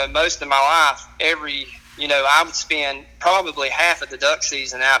 You know, most of my life, I would spend probably half of the duck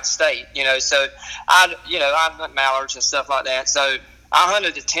season out of state, you know, so I'd hunt mallards and stuff like that. So I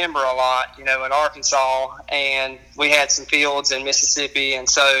hunted the timber a lot, you know, in Arkansas, and we had some fields in Mississippi. And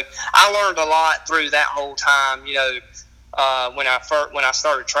so I learned a lot through that whole time, you know, when I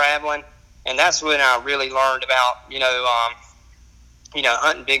started traveling. And that's when I really learned about, you know,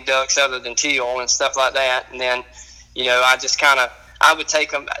 hunting big ducks other than teal and stuff like that. And then, you know, I would take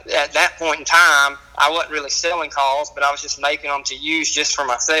them at that point in time. I wasn't really selling calls, but I was just making them to use just for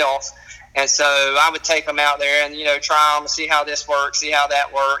myself. And so I would take them out there and, you know, try them, see how this works, see how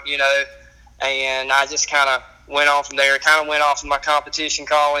that worked, you know. And I just kind of went on from there. Kind of went off of my competition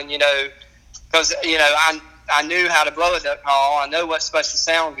calling, you know, because, you know, I knew how to blow a duck call. I know what's supposed to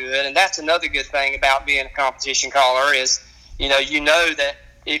sound good. And that's another good thing about being a competition caller is, you know that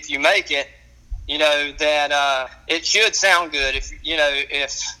if you make it, that it should sound good if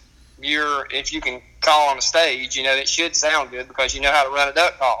you can call on a stage. It should sound good because you know how to run a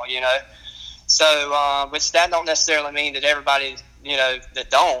duck call. So, which that don't necessarily mean that everybody that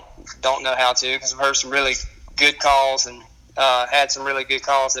don't know how to, because I've heard some really good calls and had some really good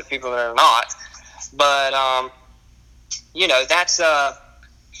calls that people that are not. But that's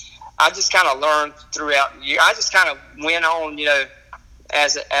I just kind of learned throughout the year. I just kind of went on,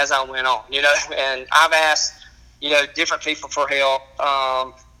 as I went on, and I've asked, different people for help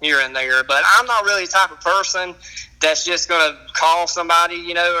here and there. But I'm not really the type of person that's just going to call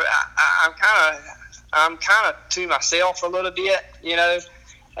somebody. I'm kind of to myself a little bit,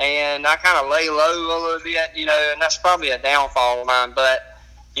 and I kind of lay low a little bit, and that's probably a downfall of mine. But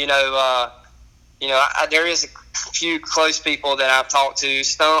there is a few close people that I've talked to.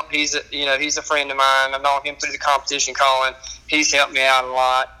 Stump, he's a friend of mine. I've known him through the competition calling. He's helped me out a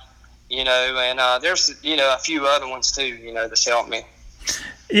lot, and there's a few other ones too, that's helped me.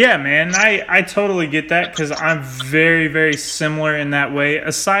 Yeah, man, I totally get that because I'm very, very similar in that way.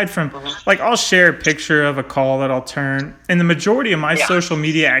 Aside from, I'll share a picture of a call that I'll turn, and the majority of my social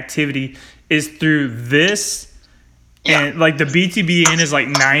media activity is through this. And the BTBN is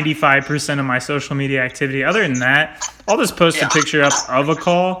 95% of my social media activity. Other than that, I'll just post a picture up of a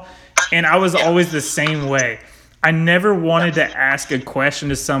call. And I was always the same way. I never wanted to ask a question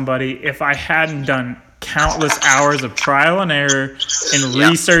to somebody if I hadn't done countless hours of trial and error and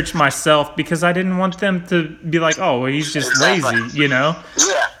research myself, because I didn't want them to be like, oh, well, he's just lazy,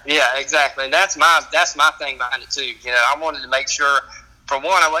 Yeah, exactly. And that's my thing behind it too. I wanted to make sure, for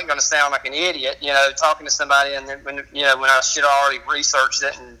one, I wasn't going to sound like an idiot, talking to somebody, and then when I should have already researched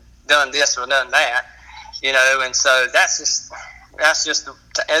it and done this or done that, and so that's just,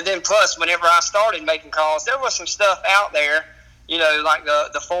 and then plus, whenever I started making calls, there was some stuff out there, like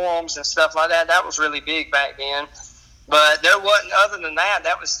the forums and stuff like that. That was really big back then, but there wasn't. Other than that,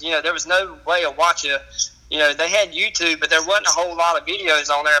 there was no way of watching. They had YouTube, but there wasn't a whole lot of videos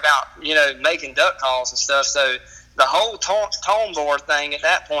on there about making duck calls and stuff. So the whole tone board thing at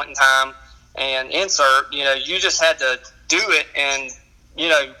that point in time and insert, you just had to do it and,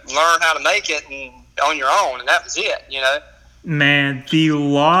 learn how to make it and on your own. And that was it, Man, the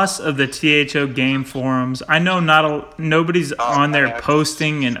loss of the THO game forums. I know nobody's on there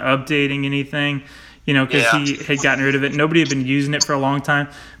posting and updating anything, because he had gotten rid of it. Nobody had been using it for a long time.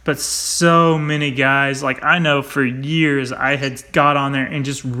 But so many guys, I know for years I had got on there and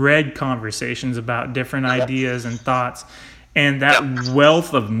just read conversations about different ideas and thoughts. And that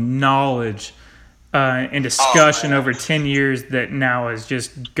wealth of knowledge and discussion over 10 years that now is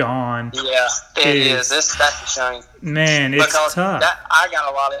just gone. Yeah, it is. That's a shame. Man, it's because tough. I got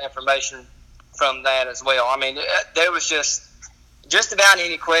a lot of information from that as well. I mean, there was just about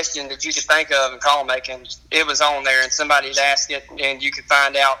any question that you could think of in call making, it was on there, and somebody would ask it, and you could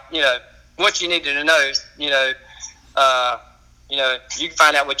find out, what you needed to know. You can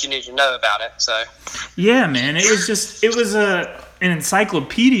find out what you need to know about it. So. Yeah, man, it was an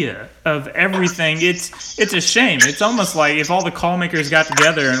encyclopedia of everything. It's a shame. It's almost like if all the call makers got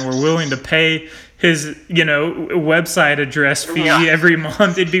together and were willing to pay his, website address fee every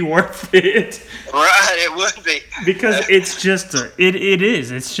month, it'd be worth it. Right, it would be. Because it's just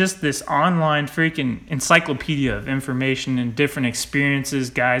it's just this online freaking encyclopedia of information and different experiences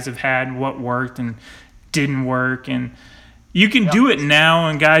guys have had, what worked and didn't work. And you can do it now,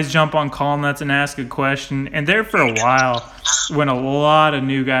 and guys jump on Call Nuts and ask a question. And there for a while, when a lot of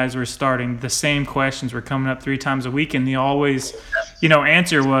new guys were starting, the same questions were coming up 3 times a week, and the always,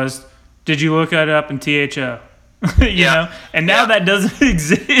 answer was, did you look it up in THO? you know? And now that doesn't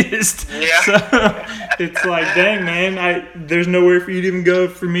exist. Yeah. So it's like, dang, man, there's nowhere for you to even go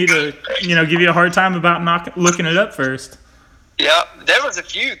for me to, give you a hard time about not looking it up first. Yep. There was a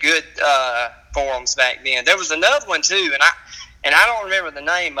few good forums back then. There was another one too, and I don't remember the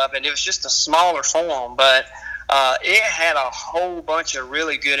name of it. It was just a smaller forum, but it had a whole bunch of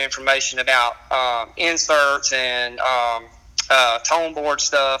really good information about inserts and tone board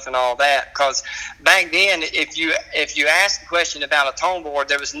stuff and all that. Because back then, if you asked a question about a tone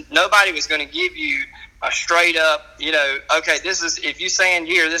board, nobody was going to give you a straight up, okay, this is, if you saying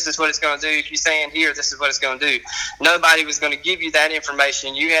here, this is what it's going to do. If you saying here, this is what it's going to do. Nobody was going to give you that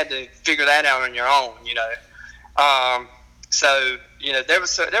information. You had to figure that out on your own, So, there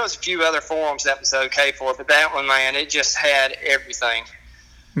was a few other forums that was okay for it, but that one, man, it just had everything.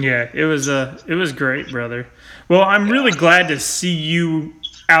 Yeah, it was great, brother. Well, I'm really glad to see you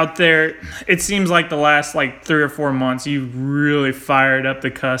out there, it seems like the last like 3 or 4 months you've really fired up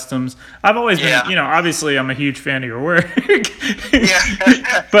the customs. I've always been, obviously I'm a huge fan of your work.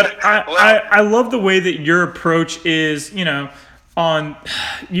 Yeah. But I love the way that your approach is,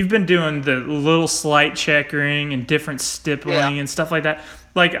 you've been doing the little slight checkering and different stippling and stuff like that.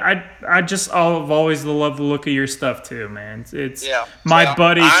 Like I've always loved the look of your stuff too, man. It's my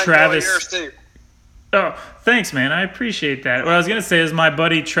buddy Travis. Yours too. Oh, thanks, man. I appreciate that. What I was gonna say is my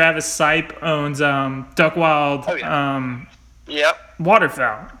buddy Travis Sipe owns Duck Wild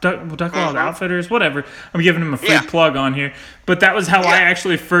Waterfowl, Duck Wild Outfitters, whatever. I'm giving him a free plug on here. But that was how I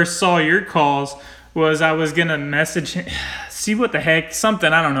actually first saw your calls. Was I was gonna message him, see what the heck,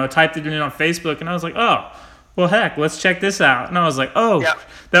 something, I don't know, typed it in on Facebook, and I was like, oh, well, heck, let's check this out. And I was like, oh,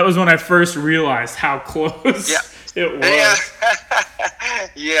 that was when I first realized how close it was.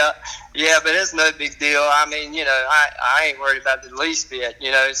 Yeah, but it's no big deal. I mean, I ain't worried about the least bit,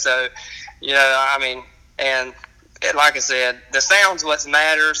 so, I mean, and like I said, the sound's what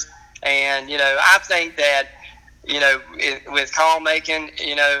matters, and, I think that, with call making,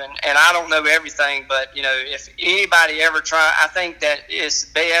 and I don't know everything, but, if anybody ever I think that it's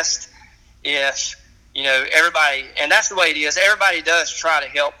best if, everybody, and that's the way it is, everybody does try to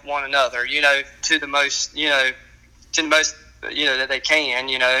help one another, to the most, that they can,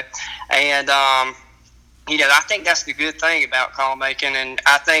 and, I think that's the good thing about call making, and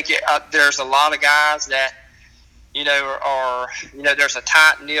I think there's a lot of guys that, there's a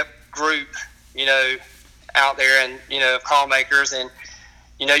tight-knit group, out there and, call makers, and,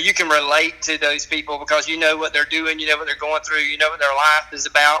 you can relate to those people because you know what they're doing, you know what they're going through, you know what their life is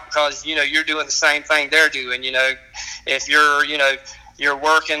about because, you're doing the same thing they're doing, if you're, you're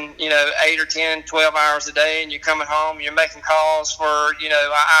working, 8 or 10, 12 hours a day and you're coming home, you're making calls for, an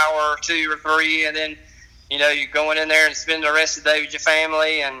hour or 2 or 3, and then, you're going in there and spending the rest of the day with your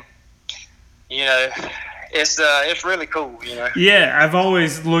family, and, it's really cool, Yeah, I've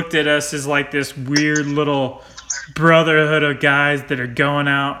always looked at us as like this weird little brotherhood of guys that are going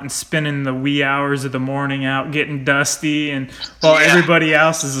out and spending the wee hours of the morning out getting dusty, and while everybody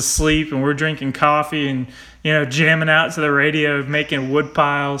else is asleep and we're drinking coffee and jamming out to the radio, making wood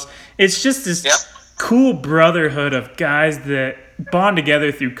piles. It's just this cool brotherhood of guys that bond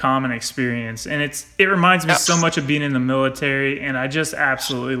together through common experience, and it reminds me so much of being in the military, and I just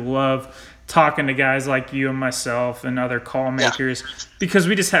absolutely love talking to guys like you and myself and other call makers because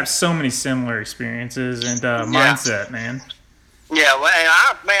we just have so many similar experiences and mindset, man. Yeah, well, and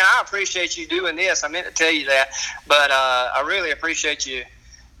I appreciate you doing this. I meant to tell you that, but I really appreciate you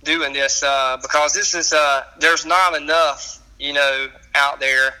doing this because this is there's not enough out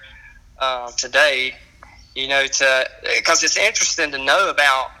there today because it's interesting to know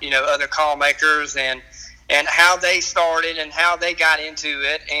about other call makers and how they started and how they got into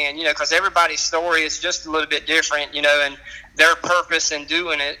it, and because everybody's story is just a little bit different, and their purpose in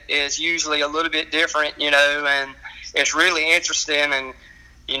doing it is usually a little bit different, and it's really interesting, and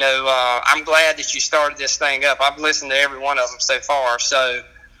I'm glad that you started this thing up. I've listened to every one of them so far, so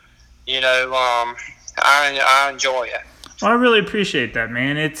I enjoy it. Well, I really appreciate that,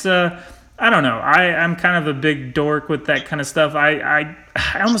 man. It's I don't know. I'm kind of a big dork with that kind of stuff. I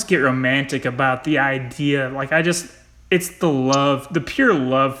almost get romantic about the idea. Like it's the pure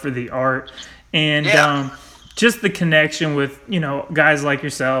love for the art, and just the connection with guys like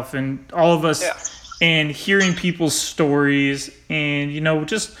yourself and all of us, and hearing people's stories, and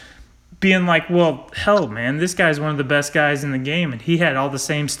just being like, well, hell, man, this guy's one of the best guys in the game, and he had all the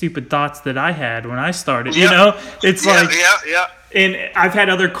same stupid thoughts that I had when I started. It's like. And I've had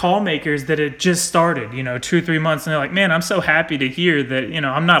other call makers that had just started, 2 or 3 months, and they're like, man, I'm so happy to hear that,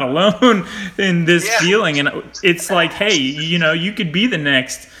 I'm not alone in this feeling. And it's like, hey, you could be the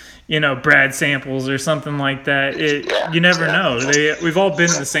next, Brad Samples or something like that. You never know. We've all been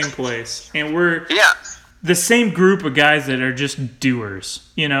in the same place. And we're the same group of guys that are just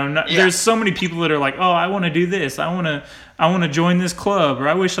doers. There's so many people that are like, oh, I want to do this. I want to join this club, or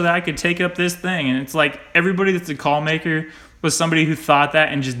I wish that I could take up this thing. And it's like everybody that's a call maker was somebody who thought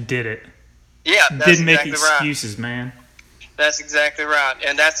that and just did it. Yeah, didn't make excuses, man. That's exactly right,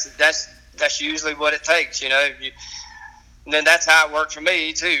 and that's usually what it takes, And then that's how it worked for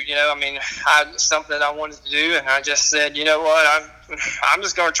me too. Something that I wanted to do, and I just said, you know what, I'm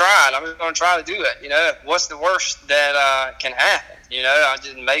just going to try it. I'm just going to try to do it. What's the worst that can happen? I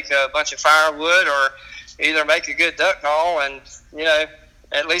just make a bunch of firewood, or either make a good duck call, and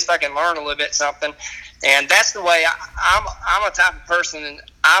at least I can learn a little bit something. And that's the way I'm a type of person, and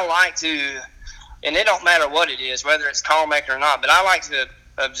I like to, and it don't matter what it is, whether it's call maker or not, but I like to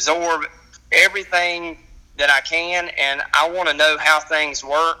absorb everything that I can, and I want to know how things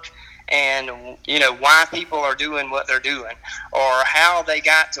work and, why people are doing what they're doing or how they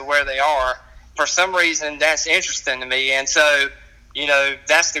got to where they are. For some reason, that's interesting to me. And so,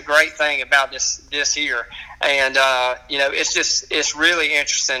 that's the great thing about this here. And, it's really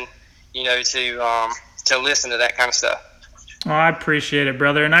interesting, to listen to that kind of stuff. Oh, I appreciate it,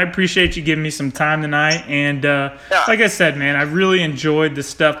 brother, and I appreciate you giving me some time tonight. And like I said, man, I really enjoyed the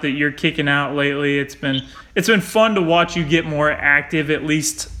stuff that you're kicking out lately. It's been fun to watch you get more active, at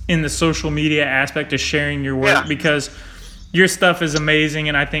least in the social media aspect of sharing your work, because your stuff is amazing,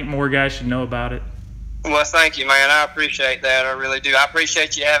 and I think more guys should know about it. Well, thank you, man. I appreciate that. I really do. I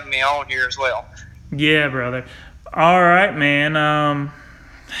appreciate you having me on here as well. Yeah, brother. All right, man.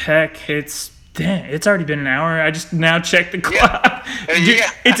 Heck, it's already been an hour. I just now checked the clock. Yeah.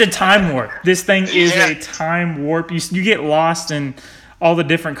 It's a time warp. This thing is a time warp. You get lost in all the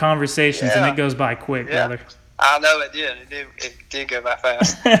different conversations, and it goes by quick, brother. I know it did. It did go by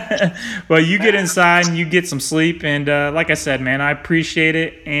fast. Well, you get inside and you get some sleep. And like I said, man, I appreciate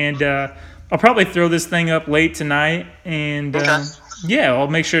it. And I'll probably throw this thing up late tonight. And I'll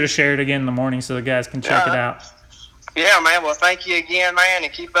make sure to share it again in the morning so the guys can check it out. Yeah, man. Well, thank you again, man,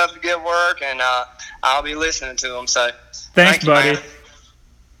 and keep up the good work. And I'll be listening to them. So thanks, buddy. Man.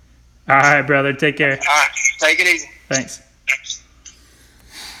 All right, brother. Take care. All right. Take it easy. Thanks.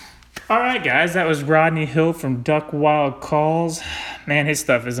 All right, guys. That was Rodney Hill from Duck Wild Calls. Man, his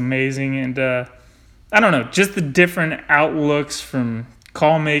stuff is amazing. And I don't know, just the different outlooks from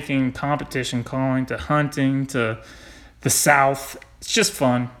call making, competition calling, to hunting, to the South. It's just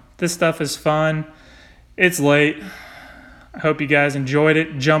fun. This stuff is fun. It's late. I hope you guys enjoyed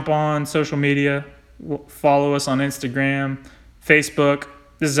it. Jump on social media. Follow us on Instagram, Facebook.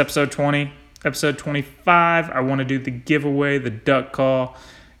 This is episode 20. Episode 25, I want to do the giveaway, the duck call.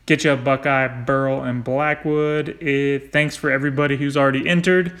 Get you a Buckeye, Burl, and Blackwood. Thanks for everybody who's already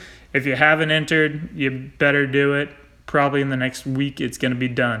entered. If you haven't entered, you better do it. Probably in the next week it's going to be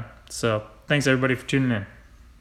done. So thanks everybody for tuning in.